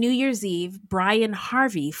on New Year's Eve, Brian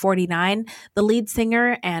Harvey, 49, the lead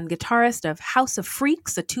singer and guitarist of House of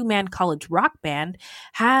Freaks, a 2-man college rock band,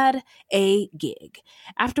 had a gig.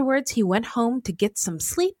 Afterwards, he went home to get some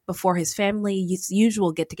sleep before his family's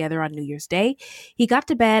usual get-together on New Year's Day. He got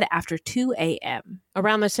to bed after 2 a.m.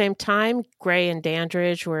 Around the same time, Gray and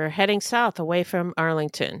Dandridge were heading south away from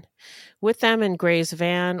Arlington. With them in Gray's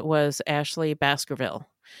van was Ashley Baskerville.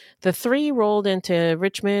 The 3 rolled into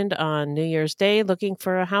Richmond on New Year's Day looking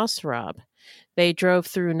for a house to rob. They drove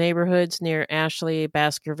through neighborhoods near Ashley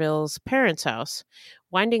Baskerville's parents' house,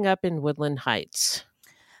 winding up in Woodland Heights.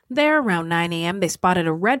 There, around 9 a.m., they spotted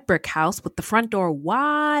a red brick house with the front door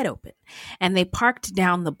wide open, and they parked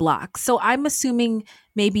down the block. So I'm assuming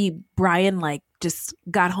maybe Brian, just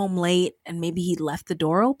got home late and maybe he left the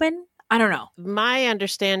door open. I don't know. My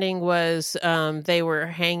understanding was they were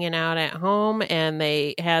hanging out at home and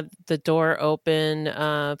they had the door open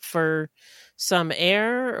for some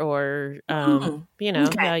air or,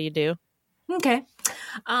 how you do. Okay.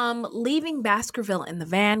 Leaving Baskerville in the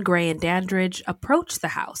van, Gray and Dandridge approached the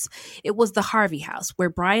house. It was the Harvey house, where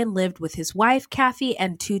Brian lived with his wife, Kathy,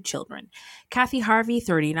 and 2 children. Kathy Harvey,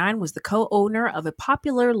 39, was the co-owner of a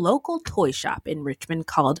popular local toy shop in Richmond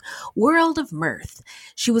called World of Mirth.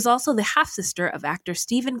 She was also the half-sister of actor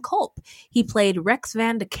Stephen Culp. He played Rex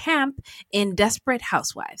Van de Kamp in Desperate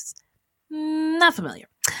Housewives. Not familiar.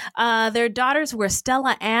 Their daughters were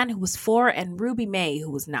Stella Ann, who was 4, and Ruby May, who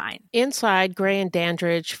was 9. Inside, Gray and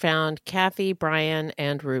Dandridge found Kathy, Brian,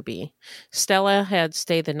 and Ruby. Stella had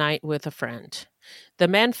stayed the night with a friend. The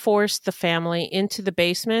men forced the family into the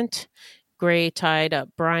basement. Gray tied up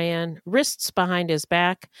Brian, wrists behind his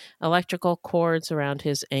back, electrical cords around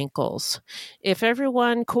his ankles. If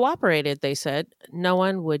everyone cooperated, they said, no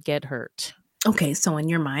one would get hurt. Okay, so in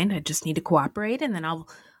your mind, I just need to cooperate, and then I'll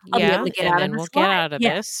be able to get out of this. Get out of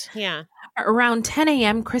this. Yeah. Around 10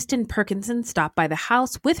 a.m., Kristen Perkinson stopped by the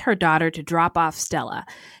house with her daughter to drop off Stella.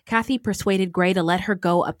 Kathy persuaded Gray to let her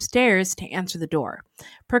go upstairs to answer the door.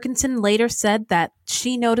 Perkinson later said that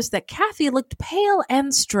she noticed that Kathy looked pale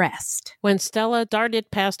and stressed. When Stella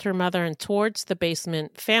darted past her mother and towards the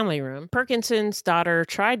basement family room, Perkinson's daughter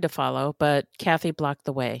tried to follow, but Kathy blocked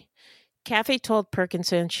the way. Kathy told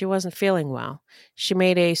Perkinson she wasn't feeling well. She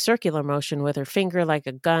made a circular motion with her finger like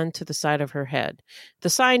a gun to the side of her head, the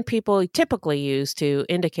sign people typically use to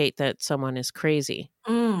indicate that someone is crazy.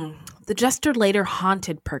 The gesture later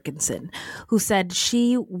haunted Perkinson, who said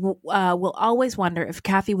she will always wonder if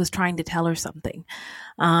Kathy was trying to tell her something.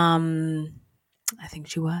 I think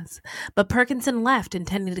she was. But Perkinson left,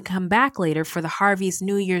 intending to come back later for the Harveys'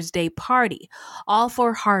 New Year's Day party. All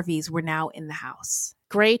 4 Harveys were now in the house.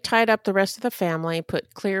 Gray tied up the rest of the family,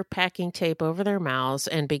 put clear packing tape over their mouths,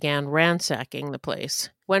 and began ransacking the place.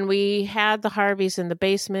 When we had the Harveys in the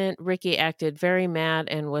basement, Ricky acted very mad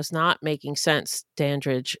and was not making sense,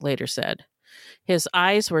 Dandridge later said. His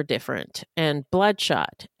eyes were different and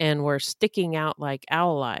bloodshot and were sticking out like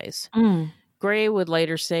owl eyes. Gray would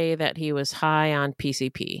later say that he was high on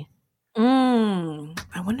PCP.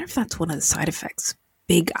 I wonder if that's one of the side effects.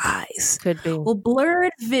 Big eyes. Could be. Well,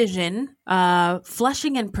 blurred vision,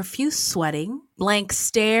 flushing and profuse sweating, blank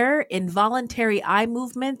stare, involuntary eye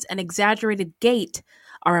movements, and exaggerated gait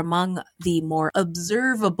are among the more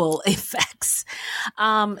observable effects.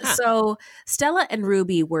 So Stella and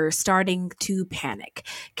Ruby were starting to panic.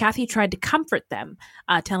 Kathy tried to comfort them,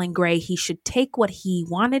 telling Gray he should take what he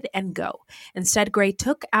wanted and go. Instead, Gray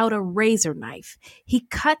took out a razor knife. He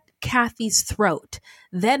cut Kathy's throat,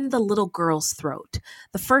 then the little girl's throat.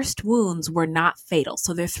 The first wounds were not fatal,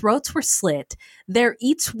 so their throats were slit. They're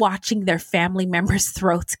each watching their family members'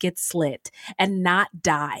 throats get slit and not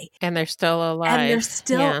die. And they're still alive. And they're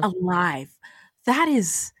still alive. That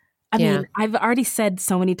is, I mean, I've already said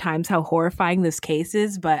so many times how horrifying this case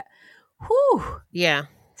is, but whew. Yeah.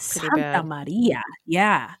 Santa Maria.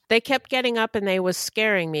 Yeah. They kept getting up and they was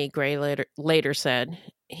scaring me, Gray later said.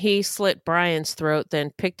 He slit Brian's throat,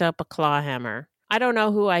 then picked up a claw hammer. I don't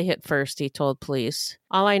know who I hit first, he told police.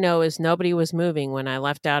 All I know is nobody was moving when I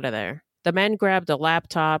left out of there. The men grabbed a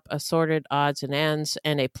laptop, assorted odds and ends,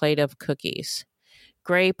 and a plate of cookies.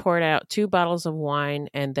 Gray poured out 2 bottles of wine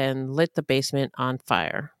and then lit the basement on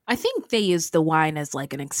fire. I think they used the wine as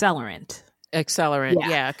like an accelerant.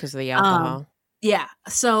 Yeah, because of the alcohol. Yeah.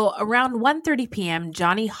 So around 1:30 p.m.,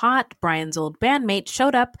 Johnny Hott, Brian's old bandmate,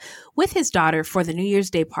 showed up with his daughter for the New Year's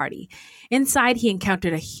Day party. Inside, he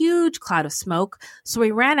encountered a huge cloud of smoke, so he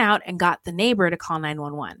ran out and got the neighbor to call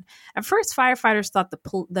 911. At first, firefighters thought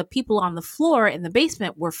the people on the floor in the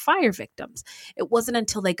basement were fire victims. It wasn't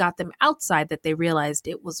until they got them outside that they realized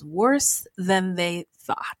it was worse than they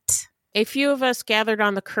thought. A few of us gathered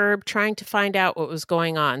on the curb trying to find out what was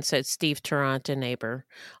going on, said Steve Tarrant, a neighbor.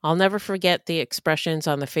 I'll never forget the expressions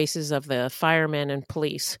on the faces of the firemen and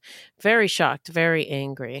police. Very shocked, very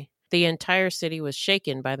angry. The entire city was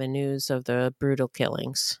shaken by the news of the brutal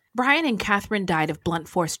killings. Brian and Catherine died of blunt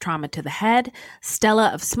force trauma to the head,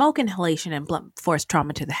 Stella of smoke inhalation and blunt force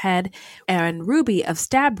trauma to the head, and Ruby of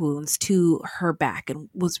stab wounds to her back. And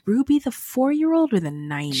was Ruby the 4-year-old or the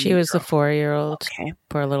 9-year-old? She was the 4-year-old. Okay.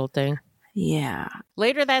 Poor little thing. Yeah.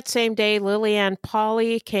 Later that same day, Lillian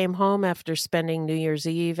Pauley came home after spending New Year's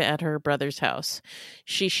Eve at her brother's house.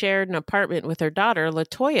 She shared an apartment with her daughter,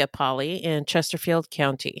 LaToya Pauley, in Chesterfield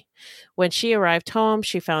County. When she arrived home,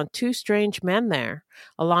 she found two strange men there,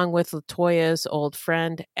 along with LaToya's old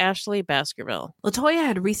friend, Ashley Baskerville. LaToya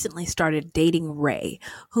had recently started dating Ray,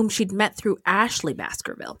 whom she'd met through Ashley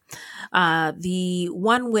Baskerville. The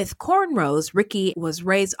one with cornrows, Ricky, was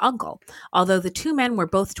Ray's uncle, although the two men were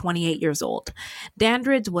both 28 years old.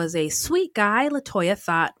 Dandridge was a sweet guy, LaToya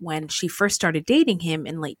thought when she first started dating him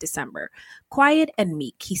in late December. Quiet and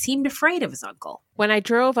meek, he seemed afraid of his uncle. When I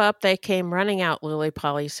drove up, they came running out, Lily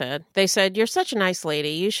Polly said. They said, "You're such a nice lady.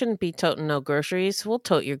 You shouldn't be toting no groceries. We'll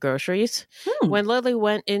tote your groceries." When Lily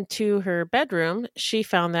went into her bedroom, she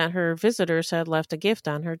found that her visitors had left a gift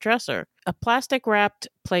on her dresser, a plastic-wrapped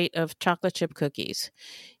plate of chocolate chip cookies.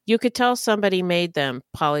 "You could tell somebody made them,"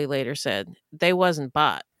 Polly later said. "They wasn't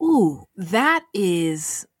bought." Ooh, that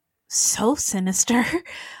is so sinister.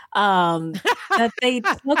 That they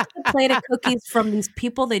took the plate of cookies from these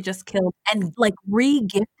people they just killed and like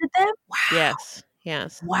re-gifted them. Wow.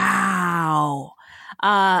 Yes. Wow.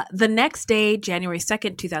 The next day, January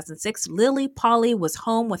 2nd, 2006, Lily Polly was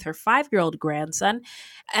home with her 5-year-old grandson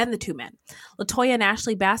and the two men. LaToya and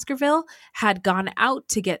Ashley Baskerville had gone out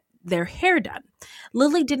to get their hair done.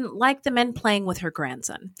 Lily didn't like the men playing with her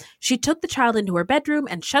grandson. She took the child into her bedroom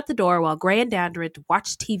and shut the door while Gray and Dandridge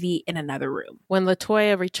watched TV in another room. When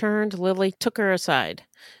LaToya returned, Lily took her aside.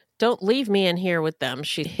 "Don't leave me in here with them,"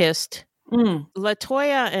 she hissed.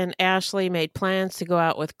 LaToya and Ashley made plans to go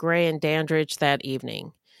out with Gray and Dandridge that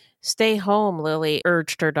evening. "Stay home," Lily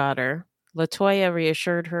urged her daughter. LaToya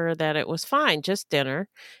reassured her that it was fine, just dinner,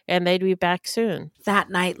 and they'd be back soon. That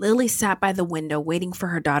night, Lily sat by the window waiting for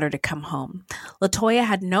her daughter to come home. LaToya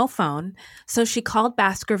had no phone, so she called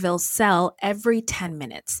Baskerville's cell every 10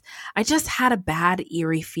 minutes. "I just had a bad,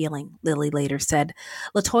 eerie feeling," Lily later said.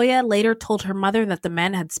 LaToya later told her mother that the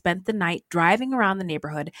men had spent the night driving around the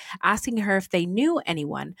neighborhood, asking her if they knew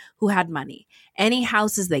anyone who had money, any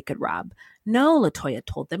houses they could rob. No, LaToya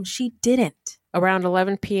told them, she didn't. Around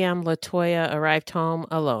 11 p.m., LaToya arrived home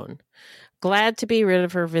alone. Glad to be rid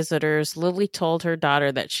of her visitors, Lily told her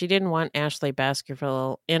daughter that she didn't want Ashley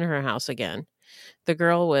Baskerville in her house again. The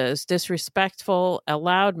girl was disrespectful, a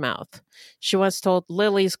loudmouth. She once told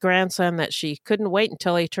Lily's grandson that she couldn't wait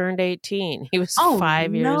until he turned 18. He was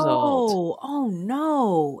 5 years old. Oh,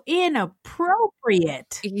 no.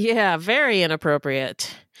 Inappropriate. Yeah, very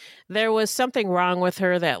inappropriate. There was something wrong with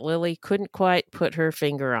her that Lily couldn't quite put her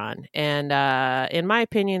finger on. And in my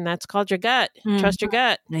opinion, that's called your gut. Trust your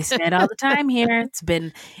gut. I say it all the time here. It's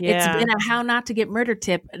been a how not to get murdered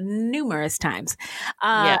tip numerous times.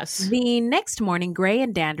 Yes. The next morning, Gray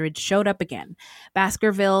and Dandridge showed up again.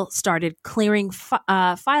 Baskerville started clearing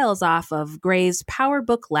files off of Gray's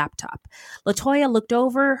PowerBook laptop. LaToya looked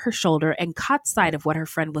over her shoulder and caught sight of what her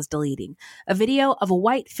friend was deleting. A video of a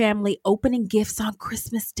white family opening gifts on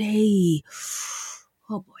Christmas Day.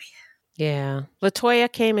 Oh boy. Yeah.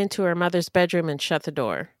 LaToya came into her mother's bedroom and shut the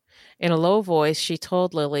door. In a low voice, she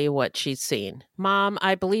told Lily what she'd seen. "Mom,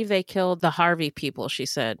 I believe they killed the Harvey people," she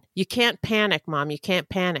said. "You can't panic, Mom. You can't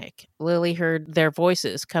panic." Lily heard their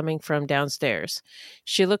voices coming from downstairs.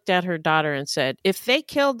 She looked at her daughter and said, "If they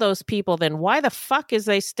killed those people, then why the fuck is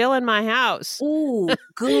they still in my house?" Ooh,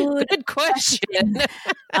 good question.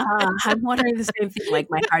 I'm wondering the same thing. Like,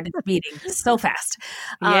 my heart is beating so fast.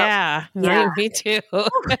 Yeah, me too.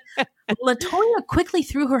 LaToya quickly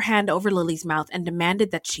threw her hand over Lily's mouth and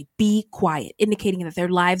demanded that she be quiet, indicating that their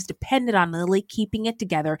lives depended on Lily keeping it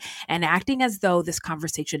together and acting as though this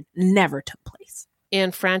conversation never took place.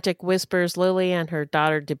 In frantic whispers, Lily and her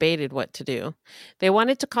daughter debated what to do. They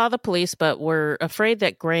wanted to call the police, but were afraid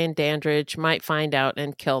that Gray and Dandridge might find out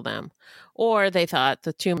and kill them. Or they thought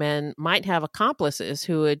the two men might have accomplices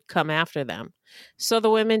who would come after them. So the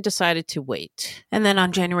women decided to wait. And then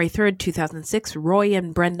on January 3rd, 2006, Roy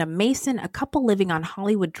and Brenda Mason, a couple living on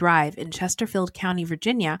Hollywood Drive in Chesterfield County,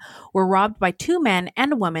 Virginia, were robbed by two men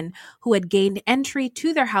and a woman who had gained entry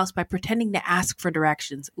to their house by pretending to ask for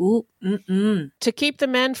directions. To keep the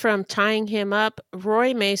men from tying him up,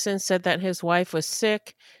 Roy Mason said that his wife was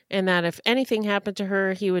sick and that if anything happened to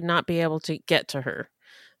her, he would not be able to get to her.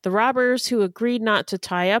 The robbers, who agreed not to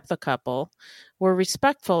tie up the couple, were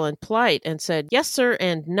respectful and polite and said, "Yes, sir,"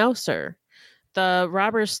 and "No, sir." The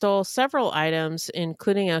robbers stole several items,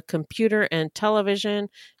 including a computer and television,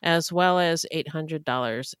 as well as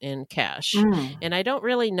 $800 in cash. And I don't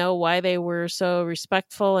really know why they were so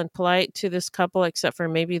respectful and polite to this couple, except for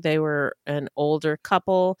maybe they were an older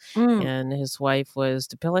couple and his wife was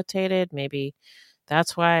debilitated. Maybe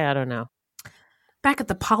that's why. I don't know. Back at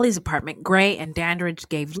the Polly's apartment, Gray and Dandridge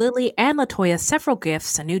gave Lily and LaToya several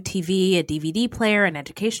gifts, a new TV, a DVD player, an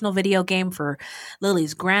educational video game for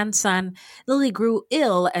Lily's grandson. Lily grew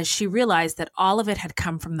ill as she realized that all of it had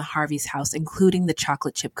come from the Harvey's house, including the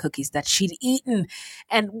chocolate chip cookies that she'd eaten.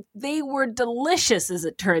 And they were delicious, as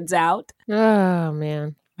it turns out. Oh,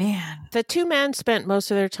 man. Man. The two men spent most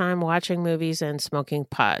of their time watching movies and smoking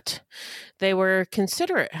pot. They were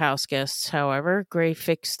considerate house guests, however. Gray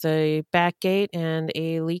fixed the back gate and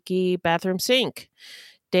a leaky bathroom sink.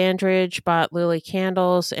 Dandridge bought Lily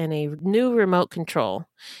candles and a new remote control.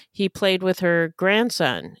 He played with her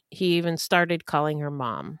grandson. He even started calling her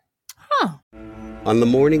mom. Huh. On the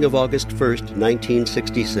morning of August 1st,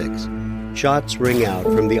 1966, shots ring out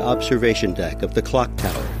from the observation deck of the clock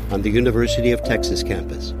tower on the University of Texas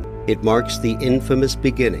campus. It marks the infamous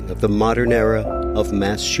beginning of the modern era of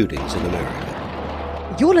mass shootings in America.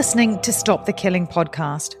 You're listening to Stop the Killing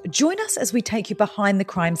podcast. Join us as we take you behind the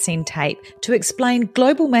crime scene tape to explain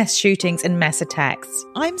global mass shootings and mass attacks.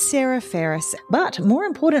 I'm Sarah Ferris, but more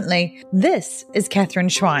importantly, this is Catherine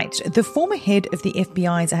Schweit, the former head of the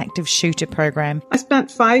FBI's active shooter program. I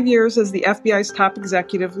spent 5 years as the FBI's top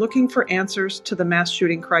executive looking for answers to the mass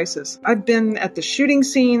shooting crisis. I've been at the shooting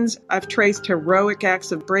scenes, I've traced heroic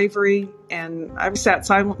acts of bravery, and I've sat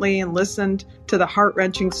silently and listened to the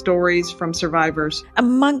heart-wrenching stories from survivors.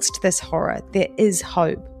 Amongst this horror, there is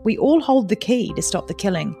hope. We all hold the key to stop the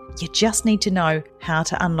killing. You just need to know how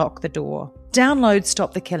to unlock the door. Download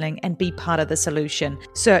Stop the Killing and be part of the solution.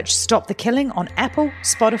 Search Stop the Killing on Apple,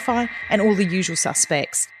 Spotify, and all the usual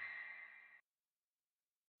suspects.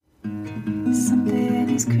 Something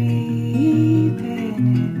is creeping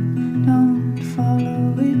in. Don't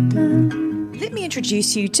follow it down. Let me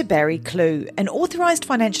introduce you to Barry Clew, an authorised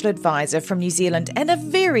financial advisor from New Zealand and a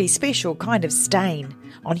very special kind of stain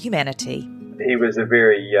on humanity. He was a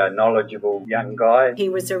very knowledgeable young guy. He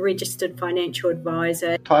was a registered financial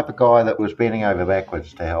advisor. Type of guy that was bending over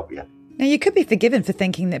backwards to help you. Now, you could be forgiven for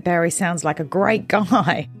thinking that Barry sounds like a great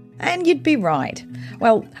guy, and you'd be right.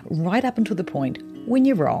 Well, right up until the point when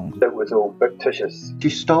you're wrong. It was all fictitious.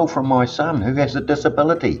 You stole from my son who has a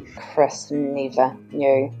disability. Chris never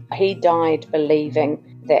knew. He died believing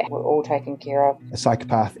that we're all taken care of. A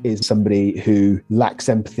psychopath is somebody who lacks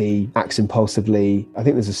empathy, acts impulsively. I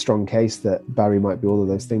think there's a strong case that Barry might be all of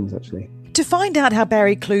those things, actually. To find out how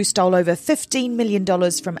Barry Clew stole over $15 million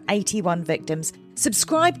from 81 victims,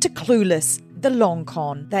 subscribe to Clueless, The Long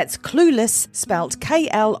Con. That's Clueless, spelt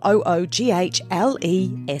Klooghless.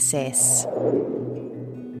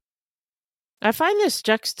 I find this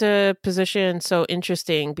juxtaposition so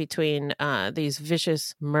interesting between these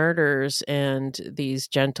vicious murders and these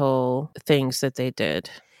gentle things that they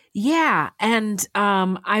did. Yeah, and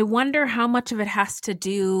I wonder how much of it has to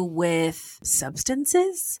do with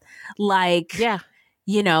substances. Like, yeah,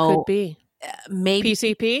 you know, could be. Maybe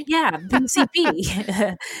PCP? Yeah,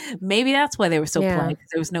 PCP. Maybe that's why they were so polite, because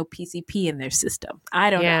there was no PCP in their system. I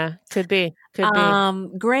don't know. Yeah, could be.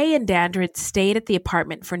 Gray and Dandridge stayed at the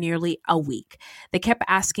apartment for nearly a week. They kept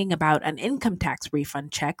asking about an income tax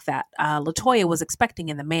refund check that LaToya was expecting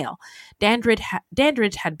in the mail.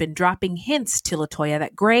 Dandridge had been dropping hints to LaToya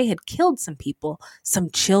that Gray had killed some people, some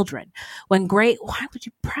children. Why would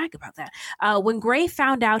you brag about that? When Gray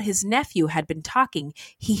found out his nephew had been talking,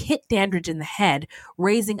 he hit Dandridge in the head,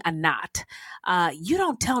 raising a knot. You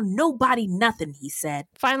don't tell nobody nothing, he said.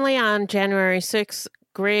 Finally, on January 6th,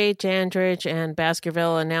 Gray, Dandridge, and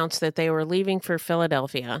Baskerville announced that they were leaving for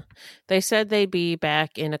Philadelphia. They said they'd be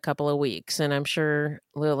back in a couple of weeks, and I'm sure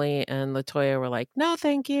Lily and LaToya were like, no,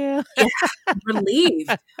 thank you. Yeah,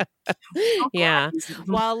 relieved. Yeah.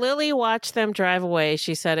 While Lily watched them drive away,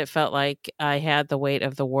 she said it felt like I had the weight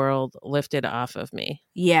of the world lifted off of me.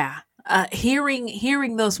 Yeah.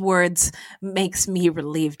 Hearing those words makes me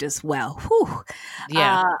relieved as well. Whew.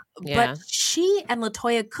 Yeah. But she and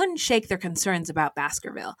LaToya couldn't shake their concerns about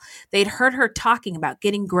Baskerville. They'd heard her talking about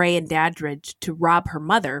getting Gray and Dandridge to rob her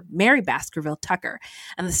mother, Mary Baskerville Tucker,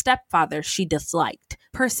 and the stepfather she disliked,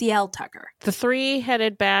 Percy L. Tucker. The three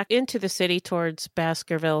headed back into the city towards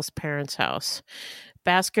Baskerville's parents' house.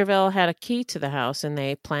 Baskerville had a key to the house, and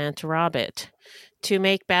they planned to rob it. To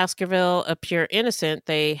make Baskerville appear innocent,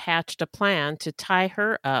 they hatched a plan to tie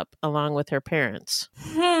her up along with her parents.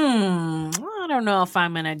 I don't know if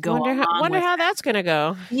I'm going to go Wonder how that's going to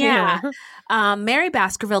go. Yeah. Mary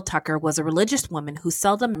Baskerville Tucker was a religious woman who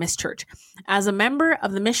seldom missed church. As a member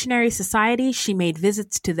of the Missionary Society, she made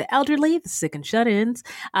visits to the elderly, the sick and shut-ins.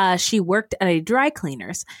 She worked at a dry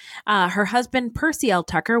cleaner's. Her husband, Percy L.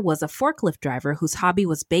 Tucker, was a forklift driver whose hobby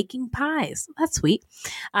was baking pies. That's sweet.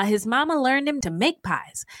 His mama learned him to make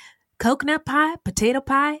pies. Coconut pie, potato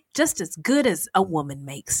pie, just as good as a woman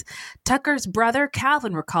makes. Tucker's brother,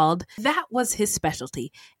 Calvin, recalled that was his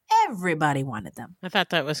specialty. Everybody wanted them. I thought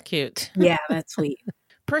that was cute. Yeah, that's sweet.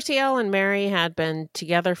 Percy L. and Mary had been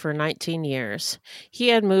together for 19 years. He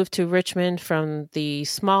had moved to Richmond from the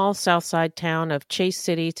small South Side town of Chase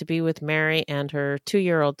City to be with Mary and her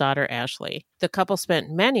 2-year-old daughter, Ashley. The couple spent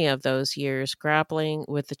many of those years grappling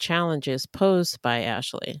with the challenges posed by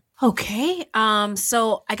Ashley. Okay,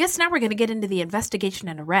 so I guess now we're going to get into the investigation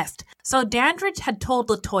and arrest. So Dandridge had told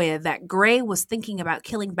LaToya that Gray was thinking about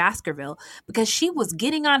killing Baskerville because she was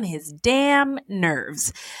getting on his damn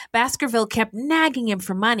nerves. Baskerville kept nagging him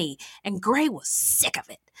for money, and Gray was sick of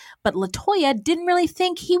it. But LaToya didn't really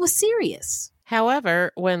think he was serious.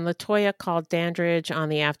 However, when LaToya called Dandridge on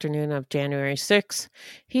the afternoon of January 6th,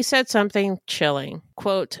 he said something chilling.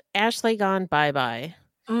 Quote, "Ashley gone bye-bye."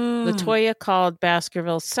 LaToya called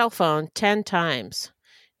Baskerville's cell phone 10 times.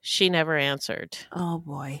 She never answered. Oh,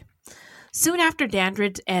 boy. Soon after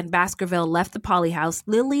Dandridge and Baskerville left the Polly house,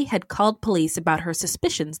 Lily had called police about her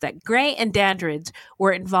suspicions that Gray and Dandridge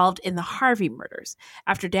were involved in the Harvey murders.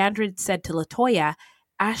 After Dandridge said to LaToya,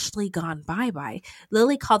 "Ashley gone bye-bye,"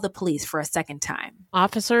 Lily called the police for a second time.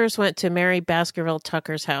 Officers went to Mary Baskerville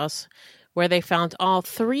Tucker's house, where they found all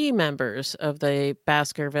 3 members of the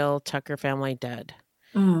Baskerville Tucker family dead.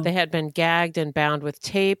 They had been gagged and bound with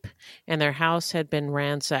tape, and their house had been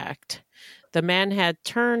ransacked. The men had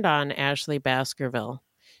turned on Ashley Baskerville.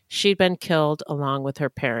 She'd been killed along with her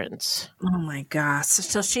parents. Oh, my gosh.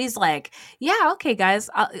 So she's like, yeah, okay, guys,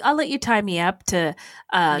 I'll let you tie me up to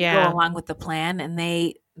go along with the plan. And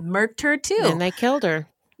they murked her, too. And they killed her.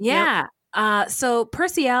 Yeah. Yep. So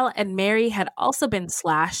Percy L. and Mary had also been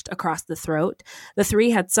slashed across the throat. The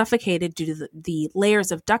 3 had suffocated due to the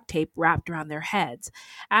layers of duct tape wrapped around their heads.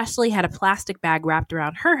 Ashley had a plastic bag wrapped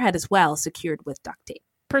around her head as well, secured with duct tape.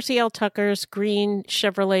 Percy L. Tucker's green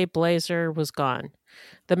Chevrolet Blazer was gone.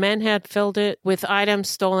 The men had filled it with items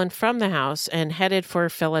stolen from the house and headed for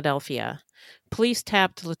Philadelphia. Police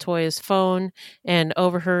tapped LaToya's phone and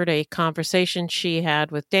overheard a conversation she had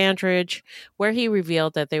with Dandridge, where he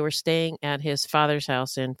revealed that they were staying at his father's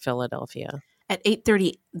house in Philadelphia. At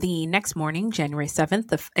 8:30 the next morning, January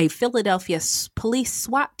 7th, a Philadelphia police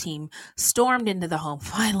SWAT team stormed into the home.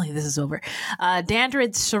 Finally, this is over.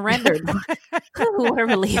 Dandridge surrendered. What a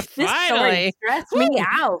relief. This story stressed me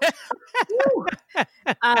out.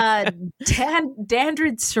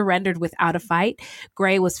 Dandridge surrendered without a fight.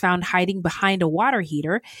 Gray was found hiding behind a water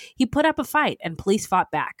heater. He put up a fight, and police fought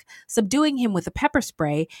back, subduing him with a pepper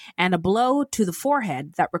spray and a blow to the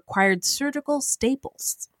forehead that required surgical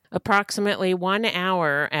staples. Approximately 1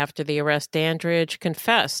 hour after the arrest, Dandridge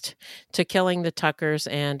confessed to killing the Tuckers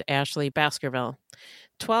and Ashley Baskerville.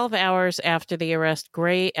 12 hours after the arrest,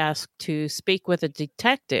 Gray asked to speak with a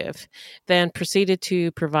detective, then proceeded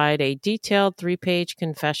to provide a detailed 3-page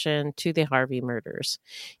confession to the Harvey murders.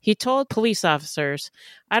 He told police officers,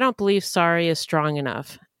 "I don't believe sorry is strong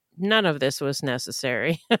enough. None of this was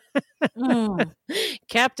necessary."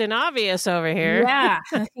 Captain Obvious over here. Yeah.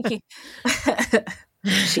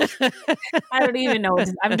 I don't even know.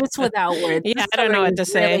 I'm just without words. Yeah, I don't know what to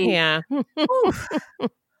say. Really... Yeah.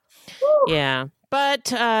 Yeah.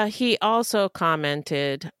 But he also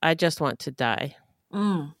commented, "I just want to die."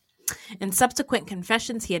 In subsequent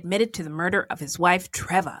confessions, he admitted to the murder of his wife,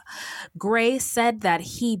 Treva. Gray said that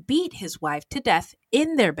he beat his wife to death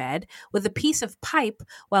in their bed with a piece of pipe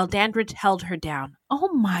while Dandridge held her down.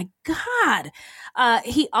 Oh my God.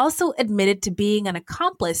 He also admitted to being an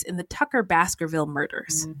accomplice in the Tucker Baskerville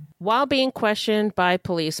murders. While being questioned by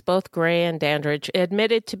police, both Gray and Dandridge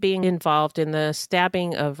admitted to being involved in the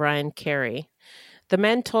stabbing of Ryan Carey. The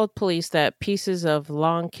men told police that pieces of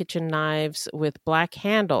long kitchen knives with black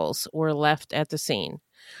handles were left at the scene.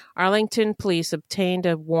 Arlington police obtained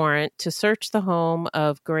a warrant to search the home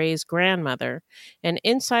of Gray's grandmother, and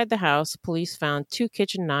inside the house, police found 2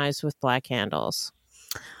 kitchen knives with black handles.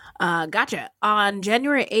 Gotcha. On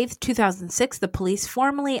January 8th, 2006, the police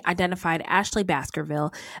formally identified Ashley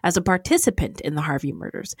Baskerville as a participant in the Harvey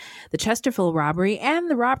murders, the Chesterfield robbery, and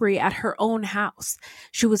the robbery at her own house.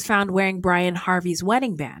 She was found wearing Brian Harvey's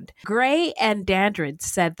wedding band. Gray and Dandridge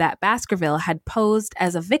said that Baskerville had posed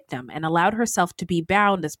as a victim and allowed herself to be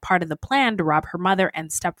bound as part of the plan to rob her mother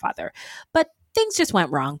and stepfather. But things just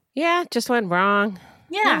went wrong. Yeah, just went wrong.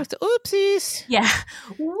 Yeah. Oopsies. Yeah.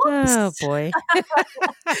 Whoops. Oh, boy.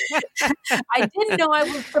 I didn't know I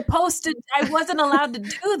wasn't allowed to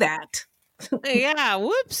do that. Yeah.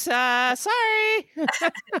 Whoops. Sorry.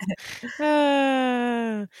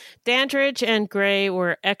 Dandridge and Gray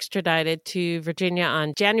were extradited to Virginia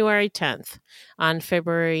on January 10th. On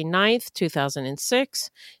February 9th,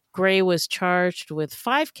 2006, Gray was charged with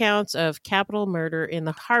 5 counts of capital murder in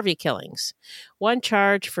the Harvey killings, 1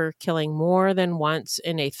 charge for killing more than once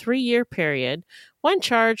in a 3-year period, 1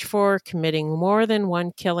 charge for committing more than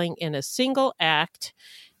 1 killing in a single act,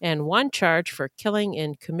 and 1 charge for killing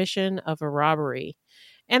in commission of a robbery,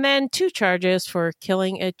 and then 2 charges for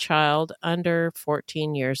killing a child under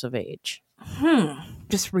 14 years of age.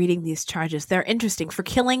 Just reading these charges. They're interesting. For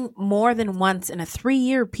killing more than once in a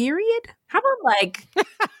 3-year period? How about like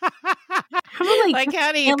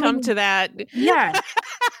how do you come to that? Yeah.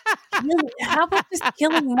 How about just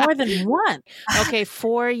killing more than one? Okay,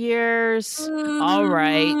 4 years. All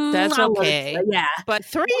right. That's okay. Yeah. But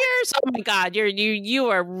 3 years? Oh my God. You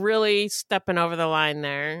are really stepping over the line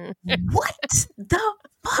there. What the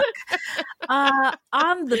fuck?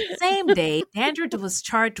 On the same day, Dandridge was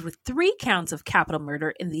charged with 3 counts of capital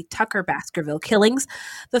murder in the Tucker Baskerville killings.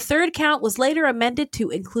 The 3rd count was later amended to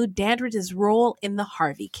include Dandridge's role in the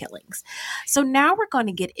Harvey killings. So now we're going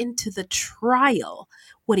to get into the trial.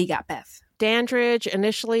 What do you got, Beth? Dandridge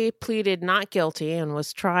initially pleaded not guilty and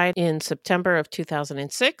was tried in September of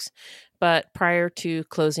 2006. But prior to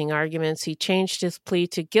closing arguments, he changed his plea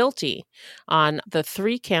to guilty on the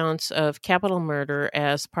 3 counts of capital murder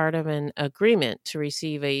as part of an agreement to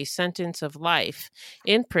receive a sentence of life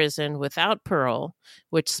in prison without parole,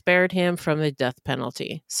 which spared him from the death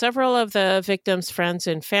penalty. Several of the victims' friends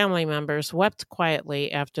and family members wept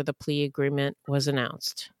quietly after the plea agreement was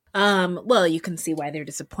announced. Well, you can see why they're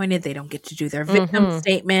disappointed. They don't get to do their victim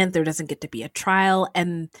statement. There doesn't get to be a trial,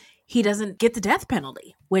 and he doesn't get the death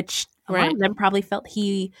penalty, which a lot of them probably felt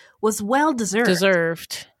he was well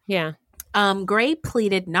deserved. Yeah. Gray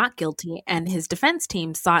pleaded not guilty, and his defense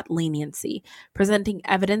team sought leniency, presenting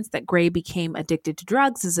evidence that Gray became addicted to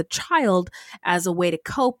drugs as a child as a way to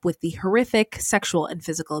cope with the horrific sexual and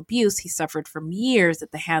physical abuse he suffered from years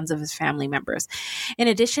at the hands of his family members. In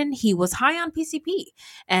addition, he was high on PCP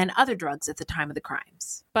and other drugs at the time of the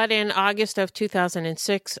crimes. But in August of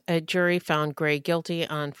 2006, a jury found Gray guilty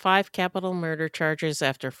on 5 capital murder charges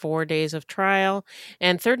after 4 days of trial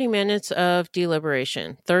and 30 minutes of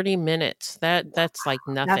deliberation. 30 minutes. That's like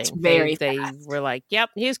nothing. That's very They were like,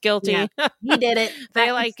 "Yep, he's guilty." Yeah, he did it.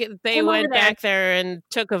 They went back there and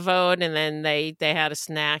took a vote, and then they had a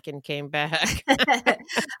snack and came back.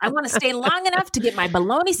 I want to stay long enough to get my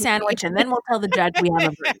bologna sandwich, and then we'll tell the judge we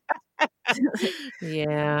have a verdict.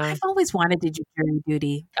 Yeah. I've always wanted to do jury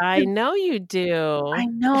duty. I know you do. I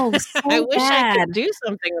know. So I wish bad. I could do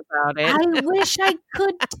something about it. I wish I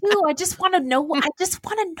could too. I just want to know. I just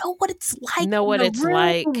want to know what it's like. Know what it's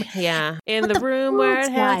like. Yeah. In the room where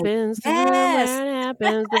it happens. The room where it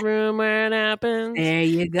happens. The room where it happens. There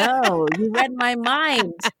you go. You read my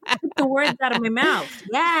mind. Took the words out of my mouth.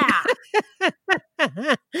 Yeah.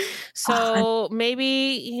 So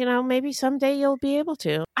maybe someday you'll be able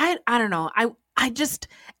to. I don't know. I just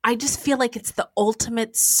feel like it's the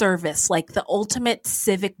ultimate service, like the ultimate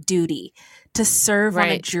civic duty to serve on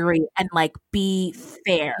a jury and like be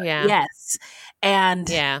fair. Yeah. Yes. And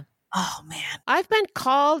yeah. Oh man. I've been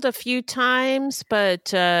called a few times,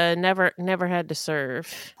 but never had to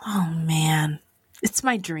serve. Oh man. It's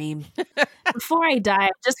my dream. Before I die,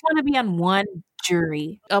 I just want to be on one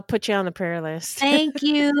jury. I'll put you on the prayer list. Thank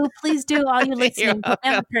you. Please do. All you listening, put me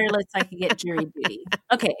on the prayer list so I can get jury duty.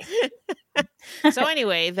 Okay. So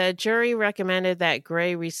anyway, the jury recommended that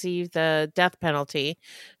Gray receive the death penalty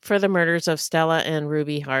for the murders of Stella and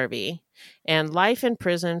Ruby Harvey and life in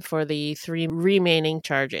prison for the 3 remaining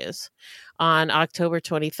charges. On October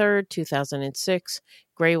 23rd, 2006,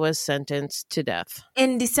 Gray was sentenced to death.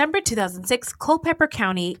 In December 2006, Culpeper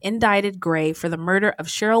County indicted Gray for the murder of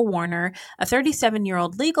Cheryl Warner, a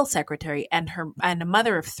 37-year-old legal secretary and a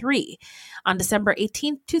mother of 3. On December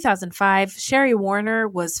 18, 2005, Sherry Warner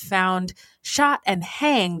was found shot and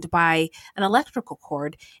hanged by an electrical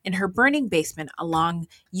cord in her burning basement along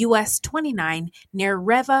US 29 near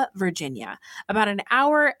Reva, Virginia, about an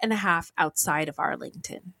hour and a half outside of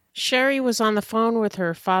Arlington. Sherry was on the phone with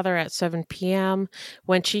her father at 7 p.m.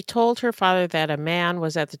 when she told her father that a man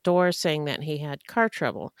was at the door saying that he had car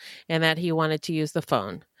trouble and that he wanted to use the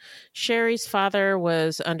phone. Sherry's father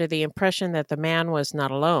was under the impression that the man was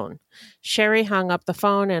not alone. Sherry hung up the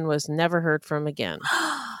phone and was never heard from again.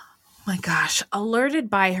 My gosh. Alerted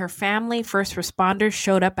by her family, first responders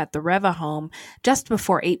showed up at the Reva home just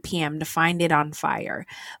before 8 p.m. to find it on fire.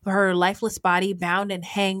 Her lifeless body bound and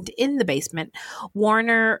hanged in the basement.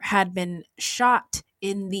 Warner had been shot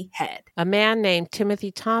in the head. A man named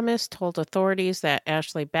Timothy Thomas told authorities that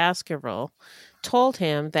Ashley Baskerville told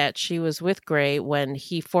him that she was with Gray when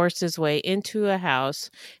he forced his way into a house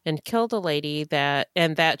and killed a lady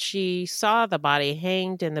and that she saw the body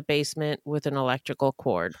hanged in the basement with an electrical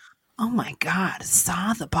cord. Oh my God,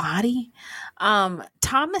 saw the body?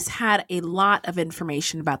 Thomas had a lot of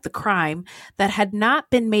information about the crime that had not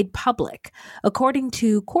been made public. According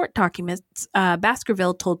to court documents,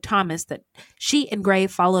 Baskerville told Thomas that she and Gray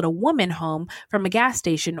followed a woman home from a gas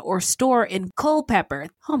station or store in Culpeper.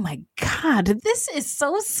 Oh my God, this is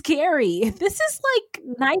so scary. This is like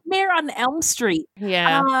Nightmare on Elm Street.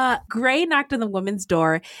 Yeah. Gray knocked on the woman's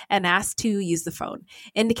door and asked to use the phone,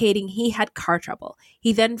 indicating he had car trouble.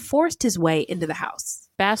 He then forced his way into the house.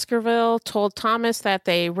 Baskerville told Thomas that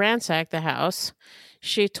they ransacked the house.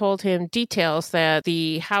 She told him details that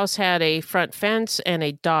the house had a front fence and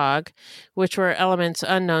a dog, which were elements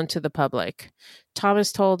unknown to the public.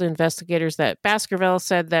 Thomas told investigators that Baskerville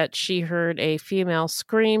said that she heard a female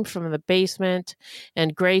scream from the basement,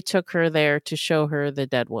 and Gray took her there to show her the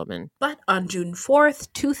dead woman. But on June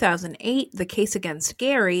 4th, 2008, the case against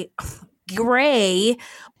Gray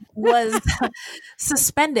was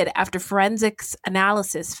suspended after forensics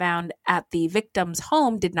analysis found at the victim's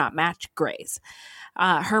home did not match Gray's.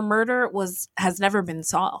 Her murder has never been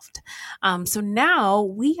solved. So now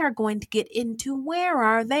we are going to get into where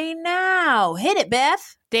are they now? Hit it,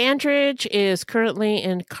 Beth. Dandridge is currently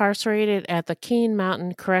incarcerated at the Keene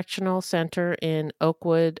Mountain Correctional Center in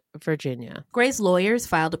Oakwood, Virginia. Gray's lawyers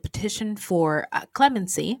filed a petition for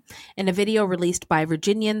clemency. In a video released by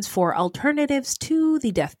Virginians for Alternatives to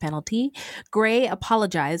the Death Penalty, Gray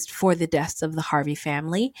apologized for the deaths of the Harvey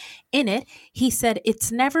family. In it, he said,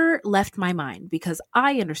 "It's never left my mind because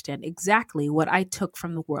I understand exactly what I took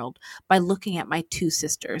from the world by looking at my two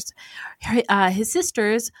sisters." His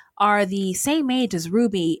sisters are the same age as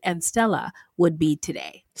Ruby and Stella would be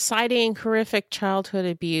today. Citing horrific childhood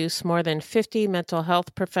abuse, more than 50 mental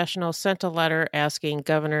health professionals sent a letter asking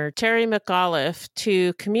Governor Terry McAuliffe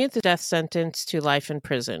to commute the death sentence to life in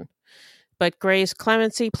prison. But Gray's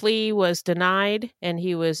clemency plea was denied, and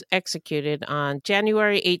he was executed on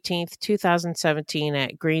January 18th, 2017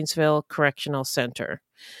 at Greensville Correctional Center.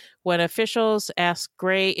 When officials asked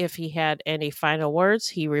Gray if he had any final words,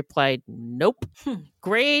 he replied, "Nope."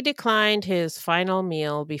 Gray declined his final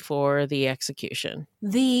meal before the execution.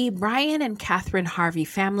 The Brian and Catherine Harvey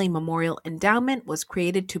Family Memorial Endowment was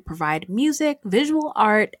created to provide music, visual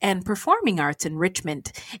art, and performing arts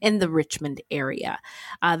enrichment in the Richmond area.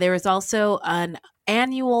 There is also an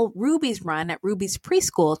annual Ruby's Run at Ruby's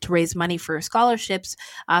Preschool to raise money for scholarships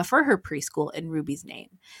for her preschool in Ruby's name.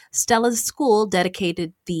 Stella's school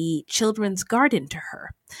dedicated the children's garden to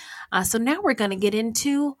her. So now we're going to get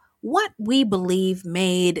into what we believe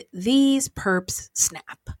made these perps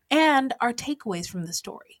snap and our takeaways from the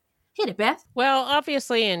story. Hit it, Beth. Well,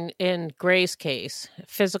 obviously in Gray's case,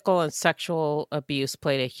 physical and sexual abuse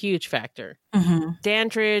played a huge factor. Mm-hmm.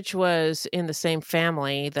 Dandridge was in the same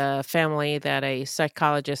family, the family that a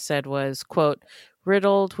psychologist said was, quote,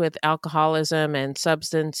 riddled with alcoholism and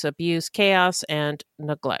substance abuse, chaos, and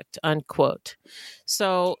neglect, unquote.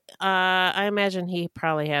 So I imagine he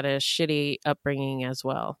probably had a shitty upbringing as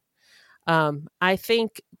well. I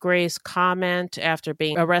think Gray's comment after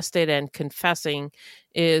being arrested and confessing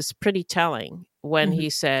is pretty telling when he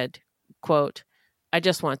said, quote, "I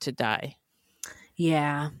just want to die."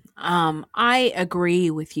 Yeah, I agree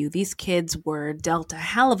with you. These kids were dealt a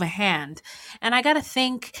hell of a hand. And I got to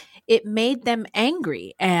think it made them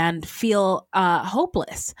angry and feel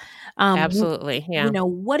hopeless. Absolutely, yeah. You know,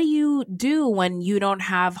 what do you do when you don't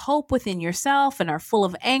have hope within yourself and are full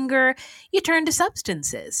of anger? You turn to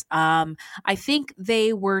substances. I think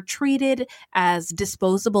they were treated as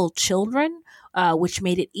disposable children, which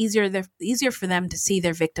made it easier for them to see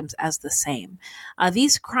their victims as the same.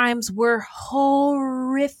 These crimes were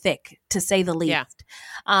horrific, to say the least.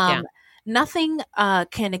 Nothing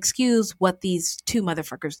can excuse what these two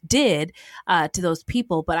motherfuckers did to those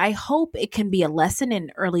people, but I hope it can be a lesson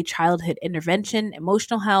in early childhood intervention,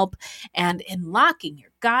 emotional help, and in locking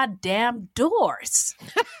your goddamn doors.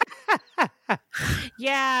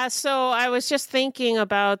 Yeah, so I was just thinking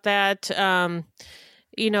about that.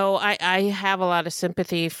 You know, I have a lot of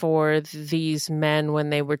sympathy for these men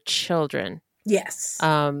when they were children. Yes.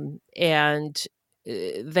 And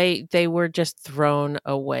they were just thrown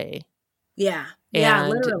away. Yeah. And yeah,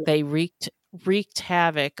 literally. they wreaked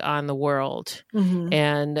havoc on the world. Mm-hmm.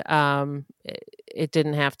 And it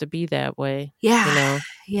didn't have to be that way. Yeah. You know?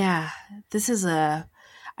 Yeah. This is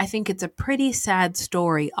I I think it's a pretty sad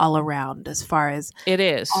story all around as far as it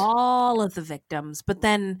is all of the victims. But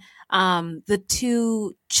then the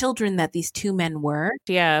two children that these two men were.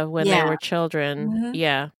 Yeah, when they were children. Mhm.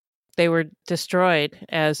 Yeah. They were destroyed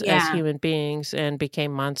as Yeah. human beings and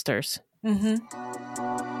became monsters. Mm-hmm.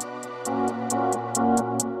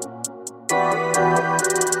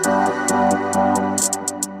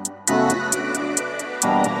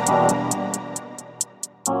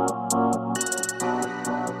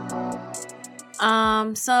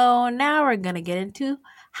 So now we're gonna get into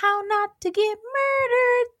how not to get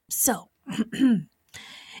murdered. So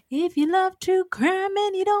if you love true crime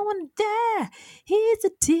and you don't want to die, here's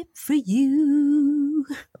a tip for you.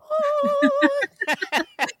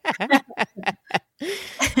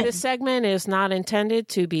 This segment is not intended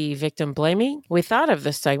to be victim blaming. We thought of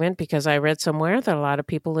this segment because I read somewhere that a lot of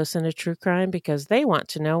people listen to true crime because they want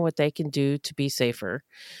to know what they can do to be safer.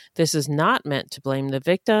 This is not meant to blame the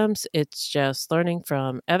victims. It's just learning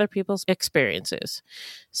from other people's experiences.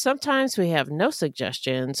 Sometimes we have no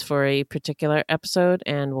suggestions for a particular episode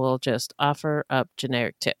and we'll just offer up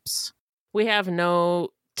generic tips. We have no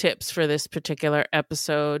tips for this particular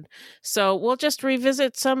episode, so we'll just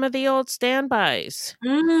revisit some of the old standbys.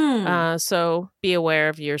 So be aware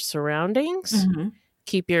of your surroundings. Mm-hmm.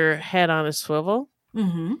 Keep your head on a swivel.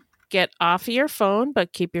 Mm-hmm. Get off your phone,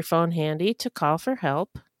 but keep your phone handy to call for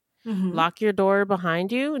help. Mm-hmm. Lock your door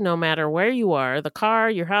behind you, no matter where you are, the car,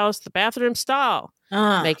 your house, the bathroom stall.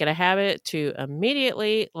 Make it a habit to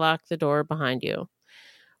immediately lock the door behind you.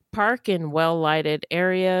 Park in well-lighted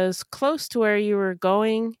areas close to where you are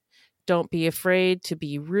going. Don't be afraid to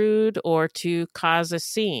be rude or to cause a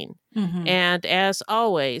scene. Mhm. And as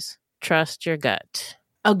always, trust your gut.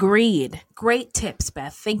 Agreed. Great tips,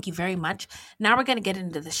 Beth. Thank you very much. Now we're going to get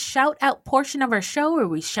into the shout out portion of our show where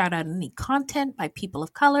we shout out any content by people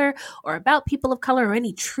of color or about people of color or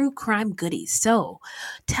any true crime goodies. So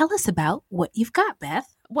tell us about what you've got,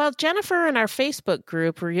 Beth. Well, Jennifer in our Facebook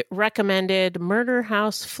group recommended Murder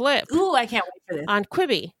House Flip. Ooh, I can't wait for this. On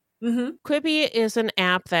Quibi. Mm-hmm. Quibi is an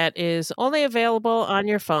app that is only available on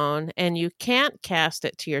your phone and you can't cast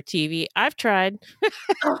it to your TV. I've tried.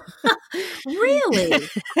 Really?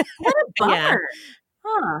 What a bummer. Yeah.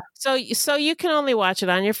 Huh. So you can only watch it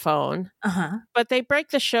on your phone, Uh-huh. but they break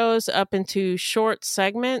the shows up into short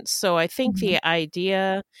segments. So I think the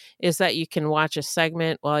idea is that you can watch a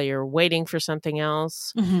segment while you're waiting for something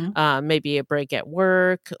else, Mhm. maybe a break at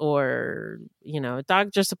work or, a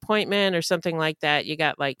doctor's appointment or something like that. You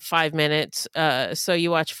got like 5 minutes. So you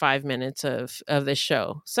watch 5 minutes of the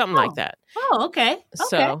show, something like that. Oh, okay.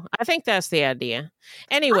 So I think that's the idea.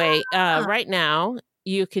 Anyway, right now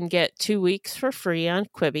you can get 2 weeks for free on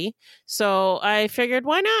Quibi. So I figured,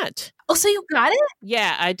 why not? Oh, so you got it?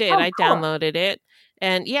 Yeah, I did. Oh, I cool. downloaded it.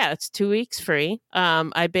 And yeah, it's 2 weeks free.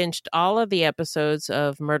 I binged all of the episodes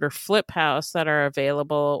of Murder Flip House that are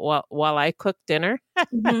available while I cook dinner.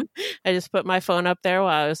 Mhm. I just put my phone up there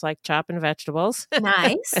while I was like chopping vegetables.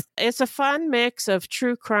 Nice. It's a fun mix of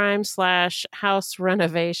true crime / house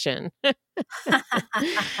renovation.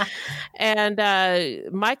 And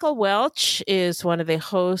Michael Welch is one of the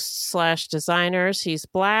hosts / designers. He's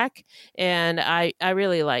Black, and I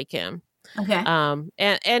really like him. Okay.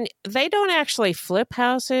 And they don't actually flip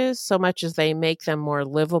houses so much as they make them more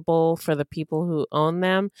livable for the people who own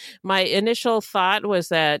them. My initial thought was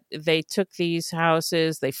that they took these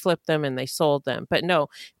houses, they flipped them, and they sold them. But no,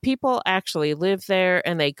 people actually live there,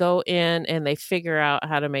 and they go in and they figure out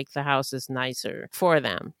how to make the houses nicer for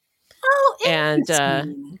them. Oh, And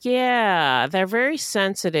interesting. yeah, they're very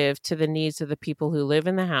sensitive to the needs of the people who live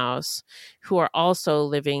in the house, who are also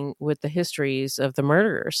living with the histories of the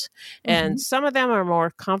murderers. And some of them are more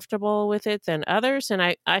comfortable with it than others. And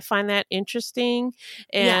I find that interesting.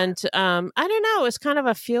 And I don't know, it's kind of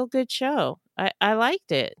a feel-good show. I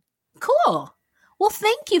liked it. Cool. Well,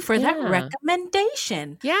 thank you for that Yeah.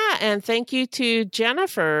 recommendation. Yeah, and thank you to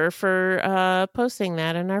Jennifer for posting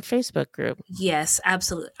that in our Facebook group. Yes,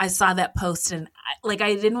 absolutely. I saw that post and I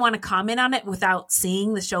didn't want to comment on it without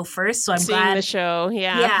seeing the show first. So I'm Seeing glad the show,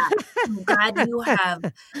 yeah. Yeah, I'm glad you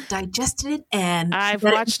have digested it and I've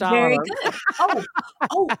that watched it's all very of them. good.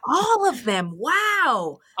 Oh, all of them.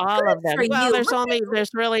 Wow. All Good of them. for Well, you.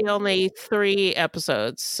 there's really only 3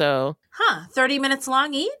 episodes, so 30 minutes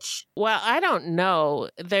long each? well, I don't know.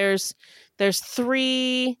 There's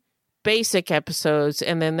 3 basic episodes,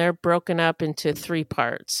 and then they're broken up into 3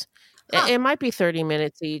 parts. It might be 30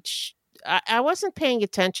 minutes each. I wasn't paying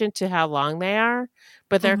attention to how long they are,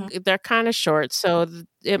 but they're kind of short, so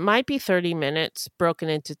it might be 30 minutes broken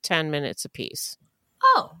into 10 minutes apiece.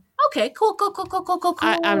 Oh, okay. Cool.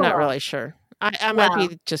 I'm not really sure. I might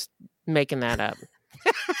be just making that up.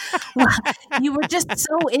 You were just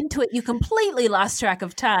so into it, you completely lost track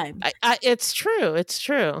of time. It's true. It's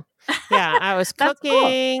true. Yeah, I was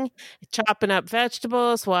cooking, chopping up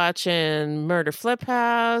vegetables, watching Murder Flip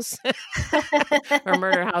House or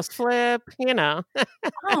Murder House Flip,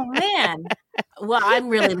 Oh, man. Well, I'm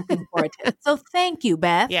really looking forward to it. So thank you,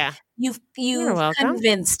 Beth. Yeah. You've welcome.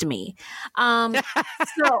 convinced me.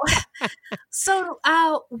 So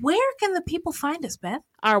where can the people find us, Beth?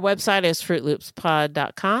 Our website is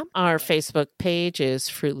fruitloopspod.com. Our Facebook page is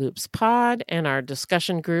Fruit Loops Pod, and our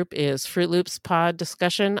discussion group is Fruit Loops Pod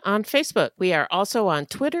Discussion on Facebook. We are also on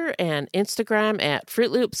Twitter and Instagram at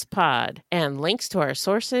Fruit Loops Pod, and links to our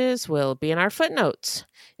sources will be in our footnotes.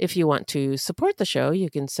 If you want to support the show,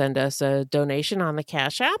 you can send us a donation on the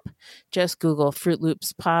Cash App. Just Google Fruit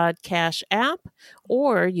Loops Pod Cash App,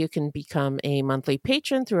 or you can become a monthly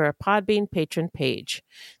patron through our Podbean patron page.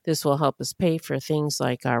 This will help us pay for things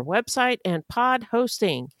like our website and pod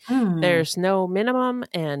hosting. There's no minimum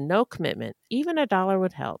and no commitment. Even $1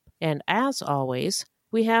 would help. And as always,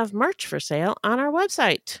 we have merch for sale on our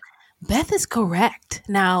website. Beth is correct.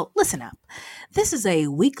 Now, listen up. This is a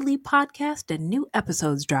weekly podcast and new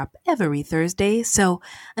episodes drop every Thursday. So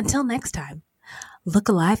until next time, look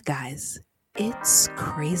alive, guys. It's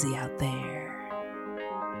crazy out there.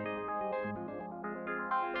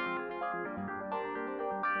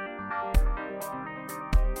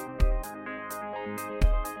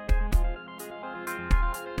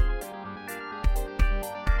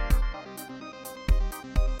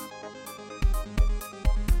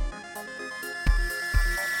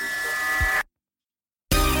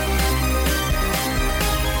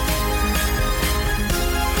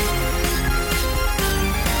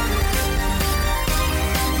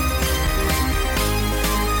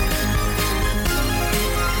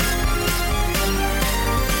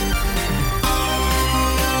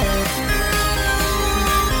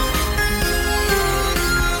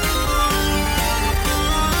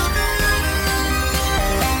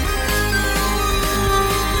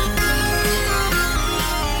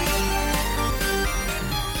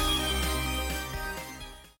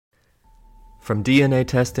 From DNA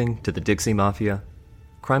testing to the Dixie Mafia,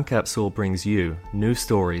 Crime Capsule brings you new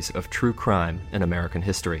stories of true crime in American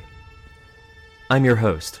history. I'm your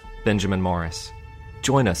host, Benjamin Morris.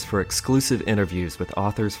 Join us for exclusive interviews with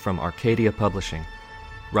authors from Arcadia Publishing,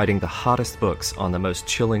 writing the hottest books on the most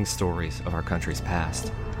chilling stories of our country's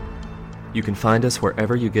past. You can find us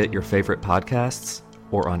wherever you get your favorite podcasts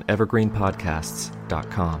or on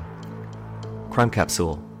evergreenpodcasts.com. Crime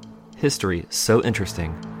Capsule. History so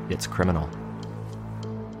interesting, it's criminal.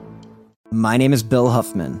 My name is Bill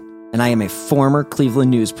Huffman, and I am a former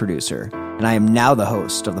Cleveland news producer, and I am now the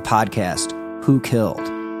host of the podcast, Who Killed?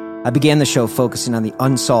 I began the show focusing on the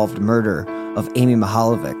unsolved murder of Amy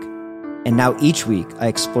Mihaljevic, and now each week I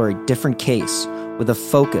explore a different case with a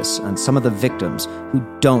focus on some of the victims who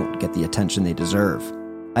don't get the attention they deserve.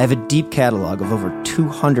 I have a deep catalog of over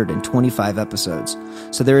 225 episodes,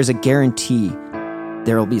 so there is a guarantee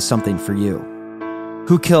there will be something for you.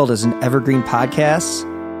 Who Killed is an Evergreen Podcasts,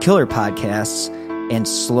 Killer Podcasts, and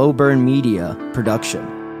Slow Burn Media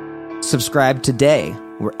production. Subscribe today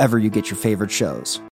wherever you get your favorite shows.